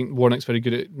 although I think Warnock's very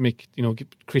good at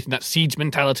creating that siege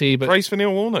mentality. But praise for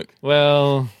Neil Warnock.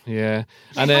 Well, yeah.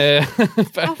 And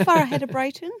how far ahead of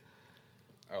Brighton?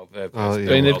 They've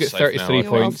got 33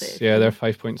 points. Yeah, they're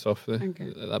 5 points off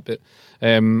that bit.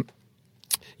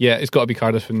 Yeah, it's got to be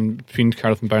Cardiff and between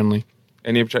Cardiff and Burnley.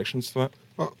 Any objections to that?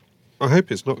 Well, I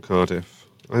hope it's not Cardiff.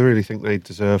 I really think they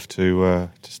deserve to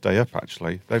stay up.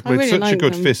 Actually, they've made such a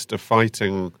good fist of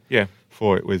fighting.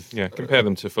 For it with compare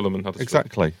them to Fulham and Huddersfield.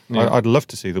 Exactly. Yeah. I'd love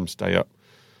to see them stay up.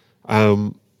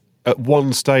 At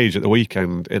one stage at the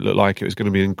weekend, it looked like it was going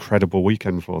to be an incredible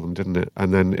weekend for them, didn't it?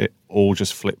 And then it all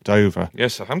just flipped over. Yeah,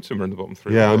 Southampton were in the bottom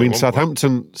three. Yeah, I mean,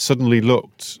 Southampton suddenly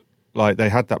looked like they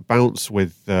had that bounce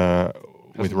with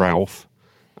Ralph,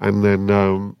 and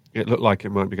then it looked like it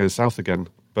might be going south again.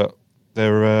 But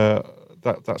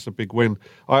that's a big win.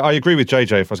 I agree with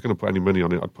JJ. If I was going to put any money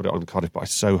on it, I'd put it on Cardiff, but I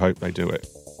so hope they do it.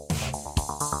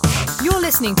 You're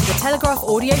listening to the Telegraph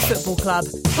Audio Football Club,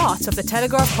 part of the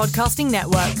Telegraph Podcasting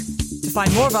Network. To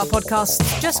find more of our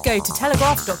podcasts, just go to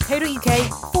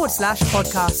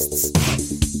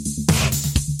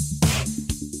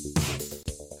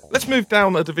telegraph.co.uk/podcasts. Let's move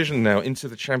down a division now into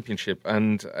the Championship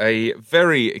and a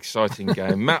very exciting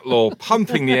game. Matt Law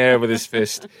pumping the air with his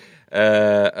fist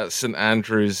at St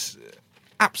Andrews.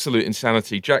 Absolute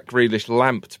insanity. Jack Grealish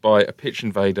lamped by a pitch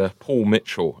invader, Paul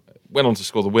Mitchell. Went on to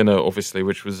score the winner, obviously,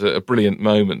 which was a brilliant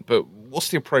moment. But what's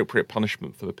the appropriate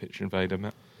punishment for the pitch invader,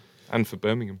 Matt? And for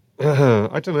Birmingham?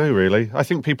 I don't know, really. I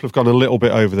think people have gone a little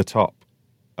bit over the top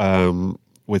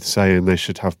with saying they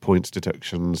should have points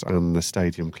deductions and the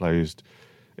stadium closed.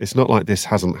 It's not like this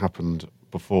hasn't happened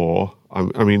before.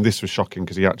 I mean, this was shocking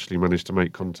because he actually managed to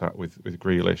make contact with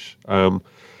Grealish.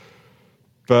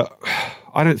 But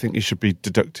I don't think you should be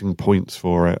deducting points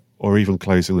for it or even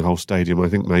closing the whole stadium. I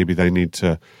think maybe they need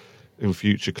to, in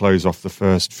future, close off the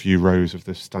first few rows of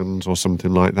the stands or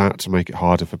something like that to make it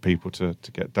harder for people to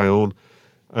get down.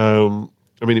 I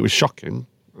mean, it was shocking.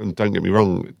 And don't get me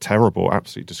wrong, terrible,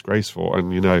 absolutely disgraceful.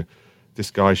 And, this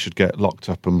guy should get locked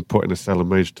up and put in a cell and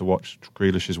made to watch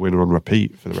Grealish's winner on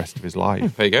repeat for the rest of his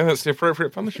life. There you go. That's the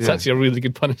appropriate punishment. It's actually a really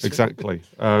good punishment. Exactly.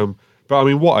 But I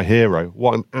mean, what a hero.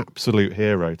 What an absolute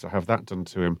hero to have that done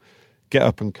to him. Get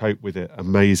up and cope with it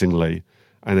amazingly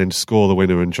and then score the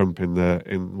winner and jump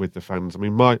in with the fans. I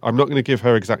mean, I'm not going to give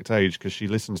her exact age because she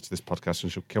listens to this podcast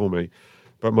and she'll kill me.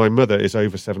 But my mother is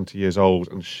over 70 years old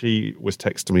and she was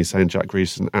texting me saying Jack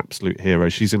Grealish is an absolute hero.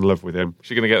 She's in love with him.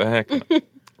 She's going to get the haircut.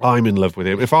 I'm in love with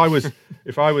him. If I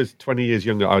was 20 years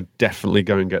younger, I'd definitely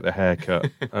go and get the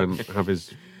haircut and have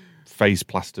his face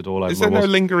plastered all over. Is there no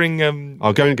lingering?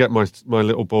 I'll go and get my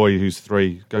little boy who's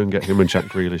 3. Go and get him a Jack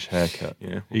Grealish haircut.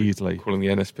 Yeah, easily. Calling the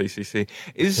NSPCC.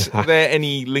 Is there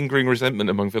any lingering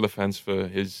resentment among Villa fans for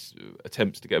his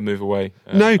attempts to get a move away?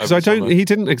 No, because I don't. He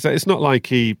didn't. It's not like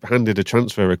he handed a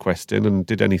transfer request in and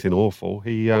did anything awful.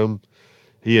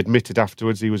 He admitted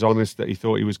afterwards, he was honest that he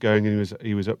thought he was going and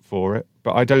he was up for it.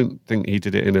 But I don't think he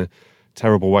did it in a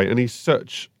terrible way. And he's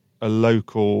such a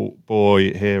local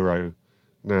boy hero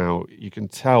now. You can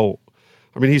tell.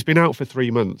 I mean, he's been out for 3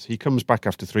 months. He comes back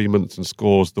after 3 months and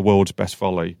scores the world's best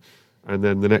volley. And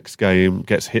then the next game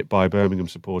gets hit by a Birmingham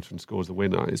supporter and scores the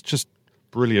winner. It's just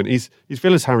brilliant. He's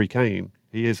Villa's Harry Kane.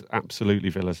 He is absolutely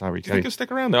Villa's Harry Do you think Kane. he'll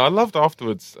stick around there? I loved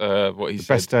afterwards what he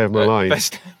said. Best day of my life.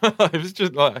 Best day of my life. It was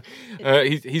just like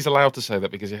he's allowed to say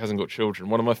that because he hasn't got children.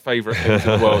 One of my favourite things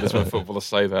in the world is when footballers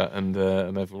say that, and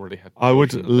they've already had. I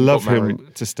would love got married.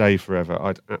 him to stay forever.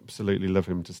 I'd absolutely love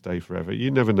him to stay forever. You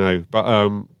never know,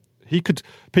 but he could.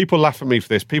 People laugh at me for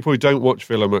this. People who don't watch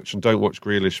Villa much and don't watch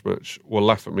Grealish much will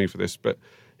laugh at me for this. But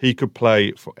he could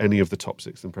play for any of the top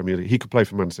 6 in the Premier League. He could play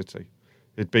for Man City.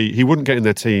 He wouldn't get in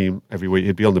their team every week.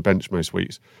 He'd be on the bench most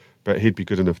weeks, but he'd be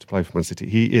good enough to play for Man City.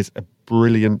 He is a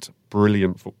brilliant,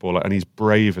 brilliant footballer, and he's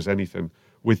brave as anything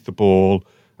with the ball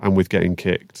and with getting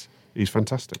kicked. He's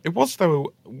fantastic. It was,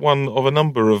 though, one of a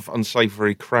number of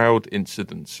unsavoury crowd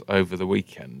incidents over the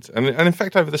weekend. And in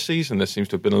fact, over the season, there seems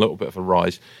to have been a little bit of a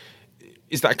rise.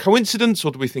 Is that a coincidence,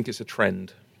 or do we think it's a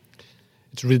trend?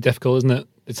 It's really difficult, isn't it?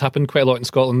 It's happened quite a lot in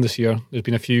Scotland this year. There's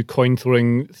been a few coin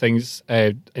throwing things,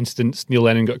 incidents. Neil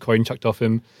Lennon got a coin chucked off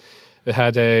him. It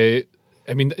had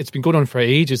it's been going on for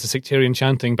ages, the sectarian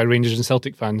chanting by Rangers and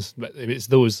Celtic fans. But it's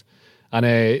those. And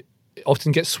it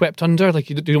often gets swept under. Like,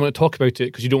 you don't want to talk about it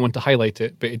because you don't want to highlight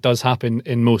it. But it does happen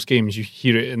in most games. You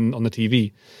hear it on the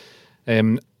TV.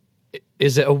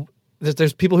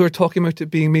 There's people who are talking about it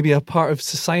being maybe a part of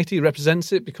society, it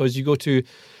represents it, because you go to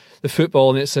the football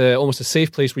and it's almost a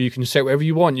safe place where you can shout whatever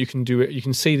you want. You can do it. You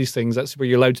can say these things. That's where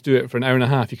you're allowed to do it for an hour and a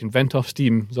half. You can vent off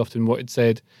steam, is often what it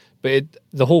said. But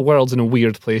the whole world's in a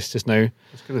weird place just now.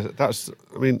 It's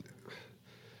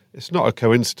not a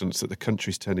coincidence that the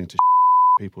country's turning to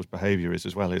people's behaviour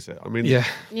as well, is it? I mean,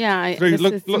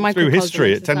 look through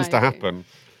history, it tends to happen.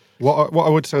 What I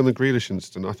would say on the Grealish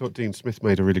incident, I thought Dean Smith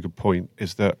made a really good point,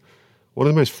 is that one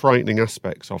of the most frightening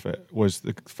aspects of it was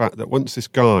the fact that once this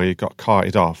guy got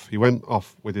carted off, he went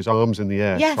off with his arms in the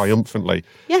air triumphantly.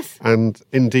 Yes. And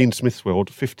in Dean Smith's world,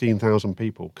 15,000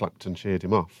 people clapped and cheered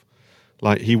him off.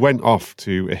 Like, he went off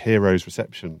to a hero's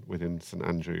reception within St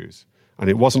Andrews. And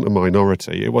it wasn't a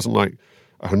minority. It wasn't like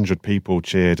 100 people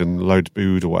cheered and loads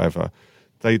booed or whatever.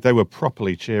 They were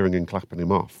properly cheering and clapping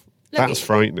him off. That's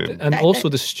frightening. And also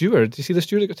the steward. Do you see the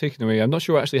steward that got taken away? I'm not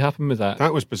sure what actually happened with that.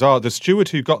 That was bizarre. The steward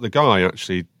who got the guy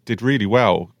actually did really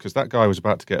well, because that guy was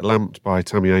about to get lamped by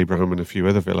Tammy Abraham and a few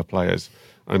other Villa players,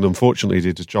 and unfortunately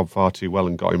did his job far too well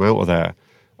and got him out of there.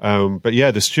 But yeah,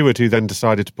 the steward who then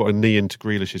decided to put a knee into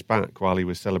Grealish's back while he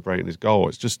was celebrating his goal.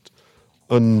 It's just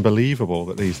unbelievable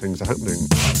that these things are happening.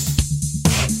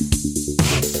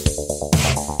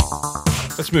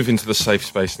 Let's move into the safe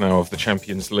space now of the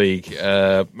Champions League.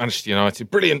 Manchester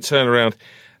United, brilliant turnaround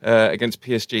against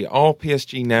PSG. Are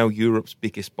PSG now Europe's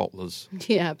biggest bottlers?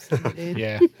 Yeah, absolutely.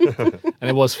 Yeah. And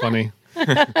it was funny.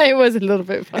 It was a little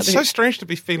bit funny. It's so strange to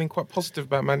be feeling quite positive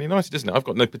about Man United, isn't it? I've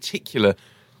got no particular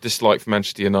dislike for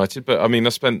Manchester United, but I mean, I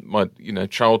spent my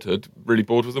childhood really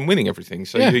bored with them winning everything,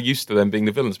 so you're used to them being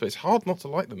the villains, but it's hard not to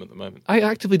like them at the moment. I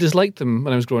actively disliked them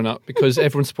when I was growing up because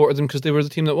everyone supported them because they were the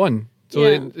team that won. So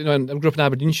I grew up in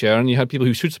Aberdeenshire, and you had people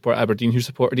who should support Aberdeen who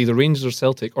supported either Rangers or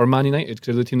Celtic or Man United because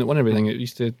they're the team that won everything. It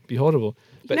used to be horrible.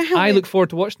 But I look forward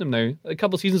to watching them now. A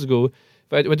couple of seasons ago,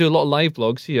 I do a lot of live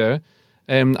blogs here.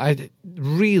 I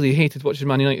really hated watching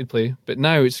Man United play, but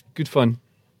now it's good fun.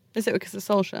 Is it because of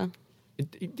Solskjaer?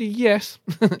 Yes.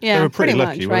 Yeah, They were pretty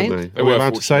lucky, much, right? weren't they? Are we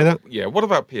allowed to say that? Yeah. What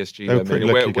about PSG? They were then? pretty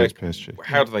lucky against PSG.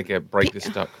 How do they break this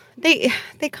duck? They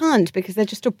can't, because they're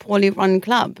just a poorly run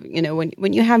club. You know,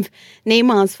 when you have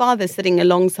Neymar's father sitting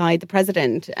alongside the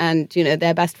president, and you know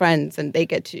they're best friends, and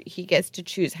he gets to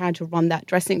choose how to run that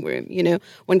dressing room. You know,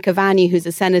 when Cavani, who's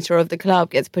a senator of the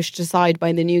club, gets pushed aside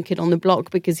by the new kid on the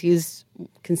block because he's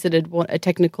considered a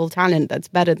technical talent that's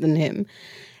better than him,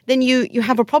 then you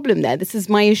have a problem there. This is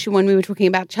my issue when we were talking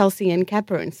about Chelsea and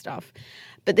Kepa and stuff.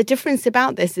 But the difference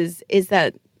about this is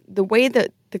that the way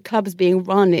that the club's being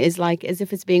run is like as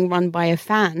if it's being run by a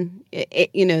fan.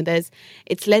 Let's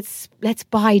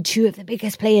buy two of the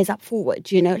biggest players up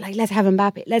forward. You know, like let's have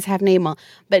Mbappe, let's have Neymar,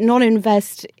 but not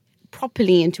invest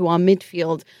properly into our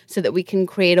midfield so that we can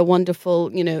create a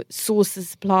wonderful, source of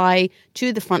supply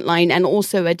to the front line and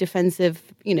also a defensive,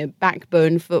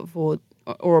 backbone for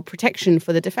or a protection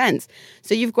for the defence.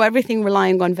 So you've got everything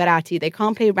relying on Verratti. They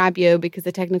can't play Rabiot because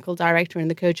the technical director and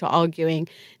the coach are arguing.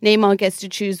 Neymar gets to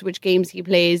choose which games he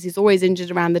plays. He's always injured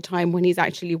around the time when he's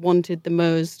actually wanted the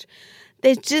most.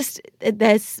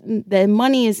 Their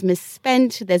money is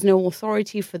misspent. There's no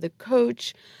authority for the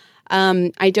coach.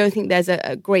 I don't think there's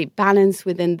a great balance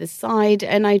within the side.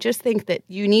 And I just think that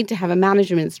you need to have a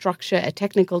management structure, a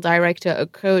technical director, a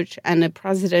coach, and a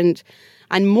president,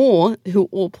 and more, who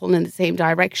all pull in the same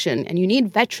direction. And you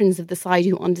need veterans of the side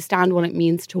who understand what it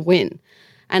means to win.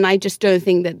 And I just don't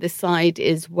think that this side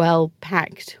is well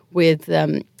packed with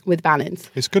balance.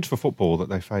 It's good for football that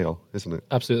they fail, isn't it?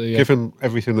 Absolutely, yeah. Given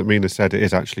everything that Mina said, it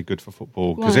is actually good for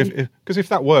football. Because if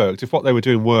that worked, if what they were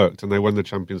doing worked and they won the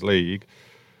Champions League,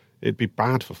 it'd be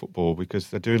bad for football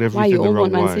because they're doing everything the wrong way. Why you all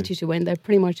want Man City to win? They're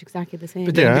pretty much exactly the same.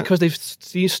 But then because they've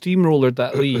steamrollered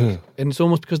that league, and it's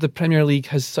almost because the Premier League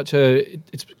has such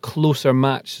it's closer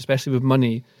match, especially with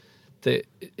money.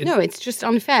 No, it's just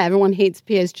unfair. Everyone hates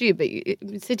PSG, but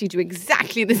City do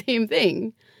exactly the same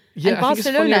thing. Yeah, and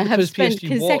Barcelona have spent PSG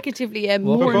consecutively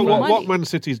more and more money. What Man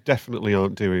City's definitely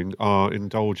aren't doing are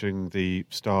indulging the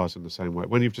stars in the same way.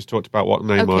 When you've just talked about what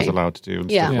Neymar's allowed to do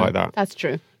and stuff like that. That's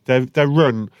true. They're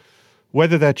run,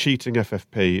 whether they're cheating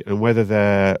FFP and whether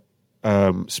they're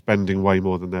spending way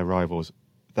more than their rivals,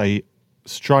 they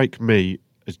strike me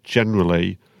as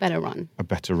generally a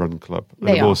better run club.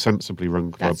 They a more sensibly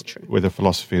run club. That's true. With a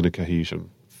philosophy and a cohesion.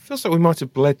 Feels like we might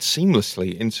have bled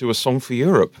seamlessly into a song for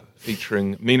Europe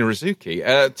featuring Mina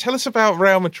Rzouki. Tell us about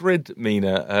Real Madrid,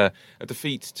 Mina, a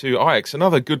defeat to Ajax,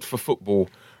 another good for football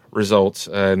result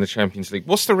in the Champions League.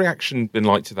 What's the reaction been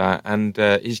like to that? And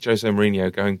is Jose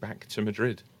Mourinho going back to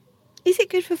Madrid? Is it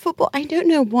good for football? I don't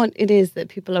know what it is that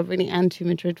people are really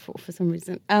anti-Madrid for some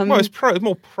reason. Well, it's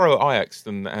more pro-Ajax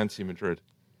than anti-Madrid.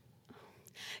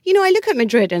 You know, I look at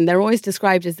Madrid and they're always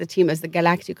described as the team as the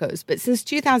Galacticos, but since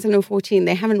 2014,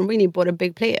 they haven't really bought a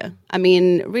big player. I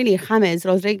mean, really, James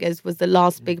Rodriguez was the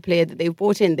last big player that they've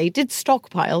bought in. They did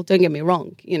stockpile, don't get me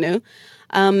wrong,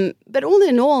 but all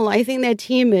in all, I think their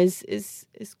team is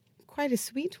quite a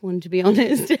sweet one, to be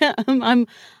honest.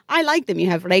 I like them. You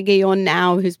have Reguilón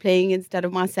now, who's playing instead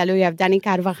of Marcelo. You have Dani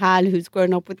Carvajal, who's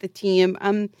grown up with the team.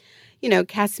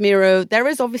 Casemiro. There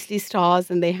is obviously stars,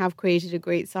 and they have created a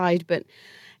great side. But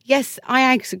yes,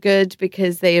 Ajax are good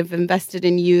because they have invested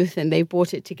in youth and they've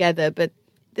brought it together. But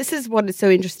this is what is so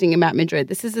interesting about Madrid.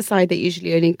 This is a side that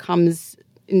usually only comes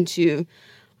into,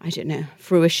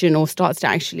 fruition or starts to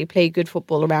actually play good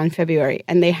football around February.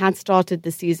 And they had started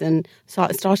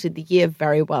the year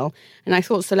very well. And I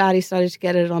thought Solari started to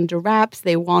get it under wraps.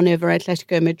 They won over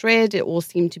Atletico Madrid. It all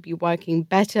seemed to be working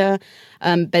better.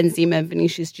 Benzema and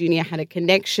Vinicius Jr. had a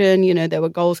connection. There were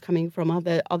goals coming from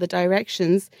other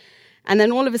directions. And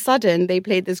then all of a sudden, they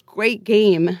played this great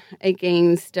game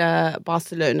against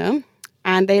Barcelona.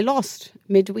 And they lost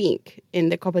midweek in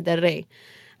the Copa del Rey.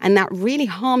 And that really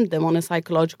harmed them on a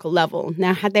psychological level.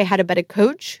 Now, had they had a better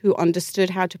coach who understood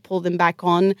how to pull them back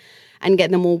on and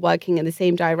get them all working in the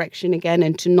same direction again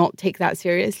and to not take that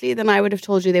seriously, then I would have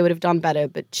told you they would have done better.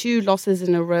 But 2 losses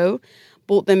in a row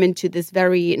brought them into this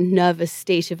very nervous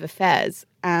state of affairs.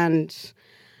 And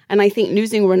I think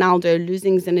losing Ronaldo,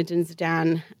 losing Zinedine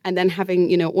Zidane, and then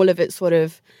having, all of it sort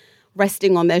of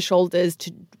resting on their shoulders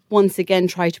to once again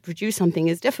try to produce something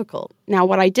is difficult. Now,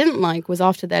 what I didn't like was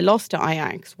after their loss to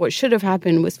Ajax, what should have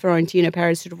happened was Florentino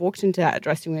Perez should have walked into that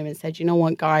dressing room and said, you know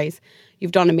what, guys,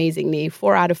 you've done amazingly.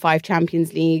 4 out of 5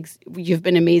 Champions Leagues. You've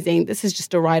been amazing. This is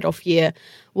just a write-off year.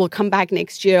 We'll come back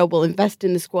next year. We'll invest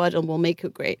in the squad and we'll make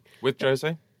it great. With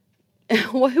Jose?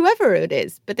 Well, whoever it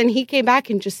is. But then he came back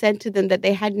and just said to them that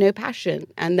they had no passion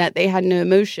and that they had no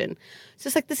emotion. So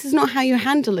it's like, this is not how you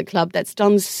handle a club that's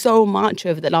done so much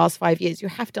over the last 5 years. You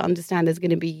have to understand there's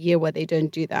going to be a year where they don't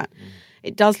do that.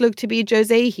 it does look to be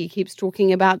Jose. He keeps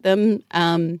talking about them.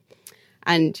 And,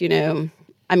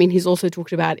 he's also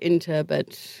talked about Inter,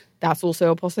 but that's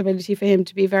also a possibility for him,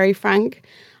 to be very frank.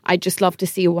 I'd just love to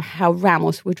see how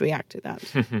Ramos would react to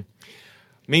that.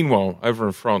 Meanwhile, over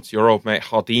in France, your old mate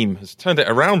Hardim has turned it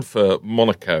around for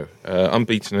Monaco,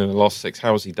 unbeaten in the last 6.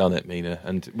 How has he done it, Mina?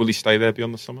 And will he stay there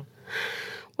beyond the summer?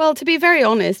 Well, to be very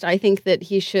honest, I think that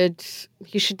he should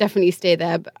definitely stay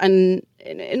there. And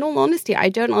in all honesty, I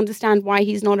don't understand why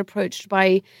he's not approached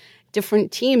by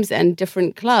different teams and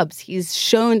different clubs. He's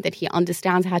shown that he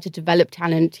understands how to develop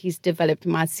talent. He's developed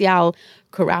Martial,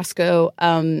 Carrasco,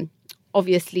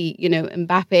 obviously,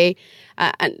 Mbappe.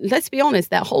 And let's be honest,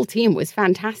 that whole team was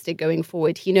fantastic going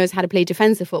forward. He knows how to play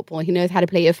defensive football. He knows how to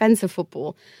play offensive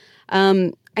football.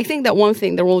 I think that one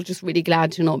thing, they're all just really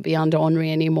glad to not be under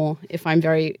Henry anymore, if I'm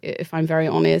very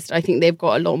honest. I think they've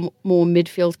got a lot more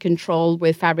midfield control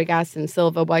with Fabregas and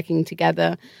Silva working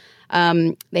together.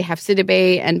 They have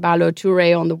Sidibe and Balo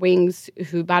Toure on the wings,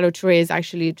 who Balo Toure is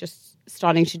actually just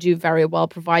starting to do very well,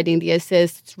 providing the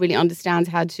assists, really understands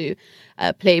how to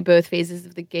play both phases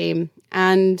of the game.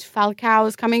 And Falcao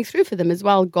is coming through for them as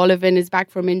well. Golovin is back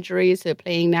from injury, so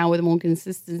playing now with more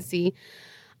consistency.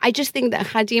 I just think that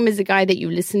Hardim is a guy that you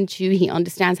listen to. He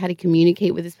understands how to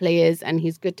communicate with his players, and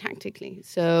he's good tactically.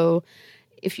 So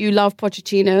if you love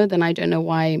Pochettino, then I don't know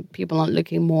why people aren't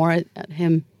looking more at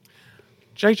him.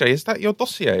 JJ, is that your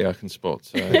dossier I can spot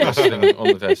sitting on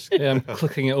the desk? Yeah, I'm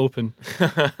clicking it open.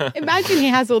 Imagine he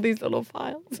has all these little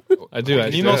files. I do,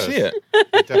 actually. Can you not see it?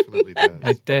 He definitely does.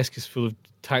 My desk is full of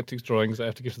tactics drawings that I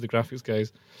have to give to the graphics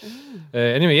guys.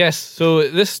 Anyway, yes. So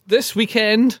this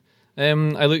weekend,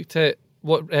 I looked at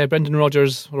what Brendan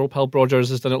Rodgers, or old pal Rodgers,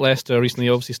 has done at Leicester recently.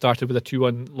 Obviously started with a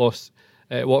 2-1 loss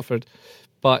at Watford.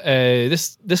 But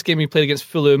this game he played against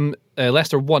Fulham,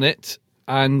 Leicester won it,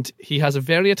 and he has a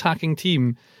very attacking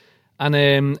team.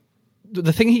 And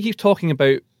the thing he keeps talking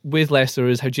about with Leicester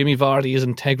is how Jamie Vardy is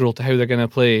integral to how they're going to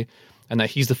play, and that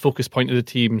he's the focus point of the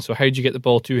team. So how do you get the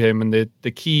ball to him? And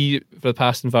the key for the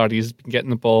pass in Vardy is getting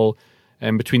the ball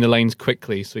between the lines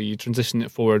quickly, so you transition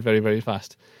it forward very, very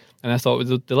fast. And I thought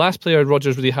the last player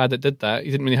Rodgers really had that did that, he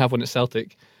didn't really have one at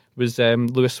Celtic, was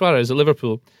Luis Suarez at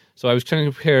Liverpool. So I was trying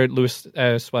to compare Luis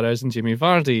Suarez and Jamie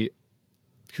Vardy,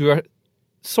 who are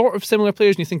sort of similar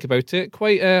players when you think about it.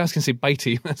 Quite, I was going to say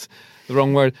bitey, that's the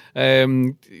wrong word.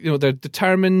 They're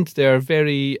determined, they're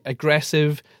very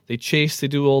aggressive, they chase, they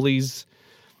do all these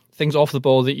things off the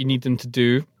ball that you need them to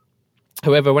do.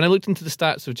 However, when I looked into the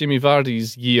stats of Jamie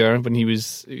Vardy's year, when he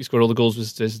scored all the goals,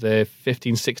 was the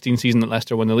 15-16 season that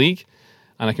Leicester won the league,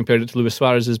 and I compared it to Luis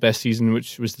Suarez's best season,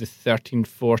 which was the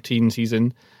 13-14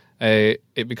 season,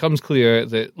 it becomes clear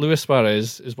that Luis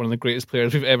Suarez is one of the greatest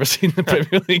players we've ever seen in the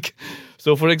Premier League.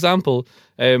 So, for example,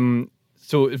 Vardy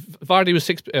was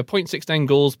 0.69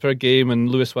 goals per game, and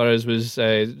Luis Suarez was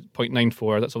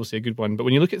 0.94. That's obviously a good one. But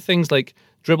when you look at things like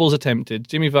dribbles attempted,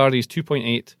 Jamie Vardy is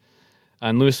 2.8.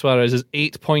 And Luis Suarez is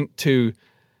 8.2.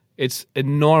 It's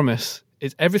enormous.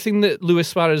 It's everything that Luis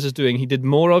Suarez is doing. He did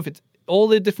more of it. All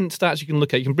the different stats you can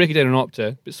look at, you can break it down in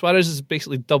Opta. But Suarez is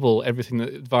basically double everything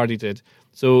that Vardy did.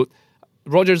 So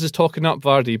Rodgers is talking up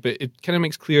Vardy, but it kind of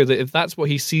makes clear that if that's what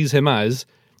he sees him as,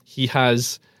 he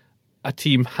has a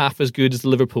team half as good as the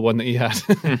Liverpool one that he had.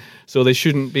 So they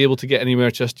shouldn't be able to get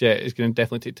anywhere just yet. It's going to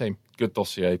definitely take time. Good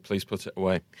dossier. Please put it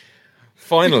away.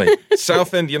 Finally,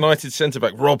 Southend United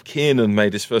centre-back Rob Kiernan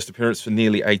made his first appearance for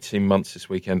nearly 18 months this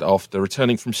weekend after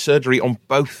returning from surgery on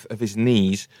both of his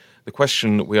knees. The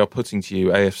question we are putting to you,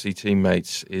 AFC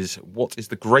teammates, is what is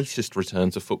the greatest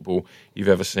return to football you've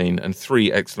ever seen? And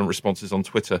 3 excellent responses on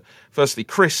Twitter. Firstly,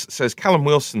 Chris says Callum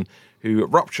Wilson, who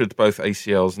ruptured both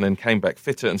ACLs and then came back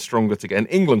fitter and stronger to get an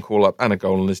England call-up and a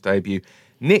goal in his debut.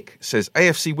 Nick says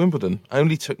AFC Wimbledon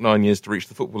only took 9 years to reach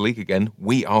the Football League again.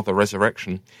 We are the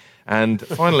resurrection. And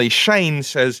finally, Shane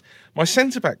says, my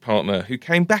centre-back partner, who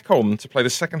came back on to play the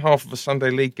second half of a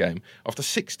Sunday league game after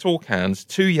 6 tall cans,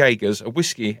 2 Jaegers, a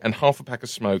whiskey and half a pack of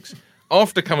smokes,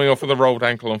 after coming off with a rolled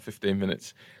ankle on 15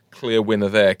 minutes. Clear winner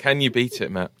there. Can you beat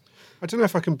it, Matt? I don't know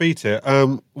if I can beat it.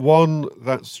 One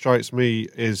that strikes me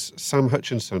is Sam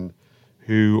Hutchinson,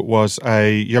 who was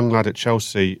a young lad at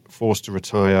Chelsea forced to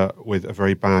retire with a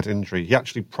very bad injury. He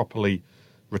actually properly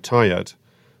retired.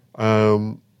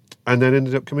 And then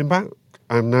ended up coming back.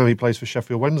 And now he plays for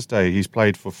Sheffield Wednesday. He's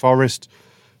played for Forest,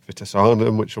 Vitesse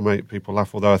Arnhem, which will make people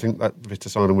laugh, although I think that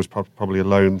Vitesse Arnhem was probably a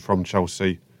loan from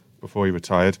Chelsea before he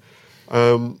retired.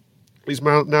 He's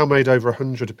now made over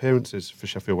 100 appearances for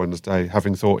Sheffield Wednesday,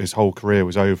 having thought his whole career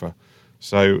was over.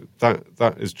 So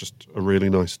that is just a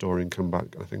really nice story and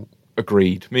comeback, I think.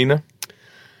 Agreed. Mina?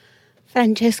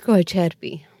 Francesco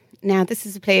Acerbi. Now, this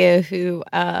is a player who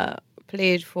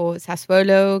played for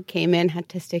Sassuolo, came in, had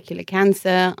testicular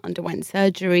cancer, underwent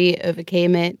surgery,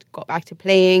 overcame it, got back to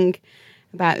playing.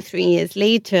 About 3 years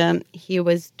later, he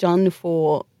was done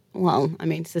for,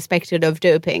 suspected of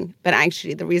doping. But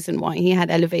actually, the reason why he had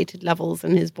elevated levels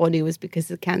in his body was because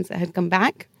the cancer had come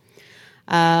back.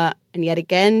 And yet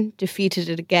again, defeated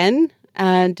it again,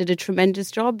 did a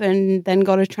tremendous job, and then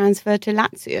got a transfer to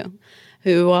Lazio,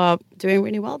 who are doing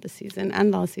really well this season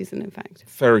and last season, in fact.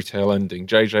 Fairy tale ending.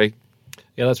 JJ?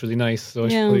 Yeah, that's really nice. So I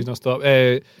should probably not stop.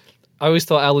 I always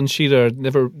thought Alan Shearer,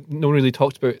 no one really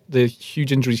talked about the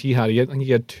huge injuries he had. I think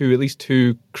he had at least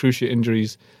two cruciate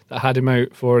injuries that had him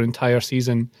out for an entire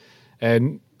season.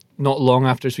 And not long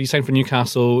after, so he signed for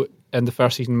Newcastle, and the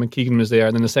first season McKeegan was there,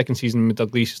 and then the second season with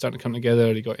Dalglish was starting to come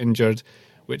together. He got injured,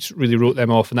 which really wrote them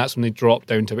off, and that's when they dropped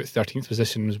down to about 13th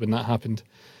position was when that happened.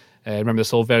 I remember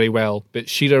this all very well. But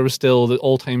Shearer was still the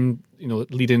all-time,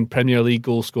 leading Premier League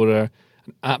goal scorer,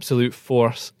 an absolute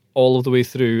force all of the way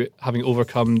through, having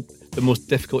overcome the most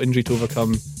difficult injury to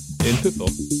overcome in football.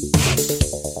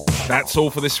 That's all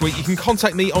for this week. You can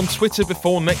contact me on Twitter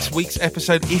before next week's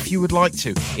episode if you would like to.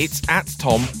 It's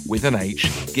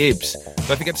 @Tom_Gibbs.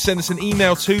 Don't forget to send us an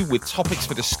email too with topics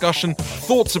for discussion,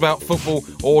 thoughts about football,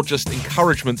 or just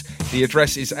encouragement. The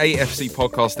address is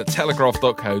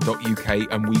afcpodcast@telegraph.co.uk,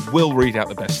 and we will read out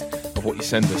the best of what you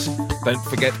send us. Don't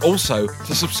forget also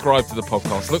to subscribe to the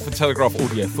podcast. Look for Telegraph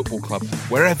Audio Football Club.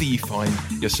 Wherever you find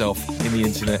yourself in the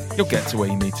internet, you'll get to where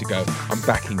you need to go. I'm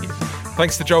backing you.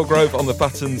 Thanks to Joel Grove on the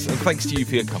buttons, and thanks to you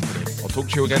for your company. I'll talk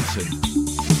to you again soon.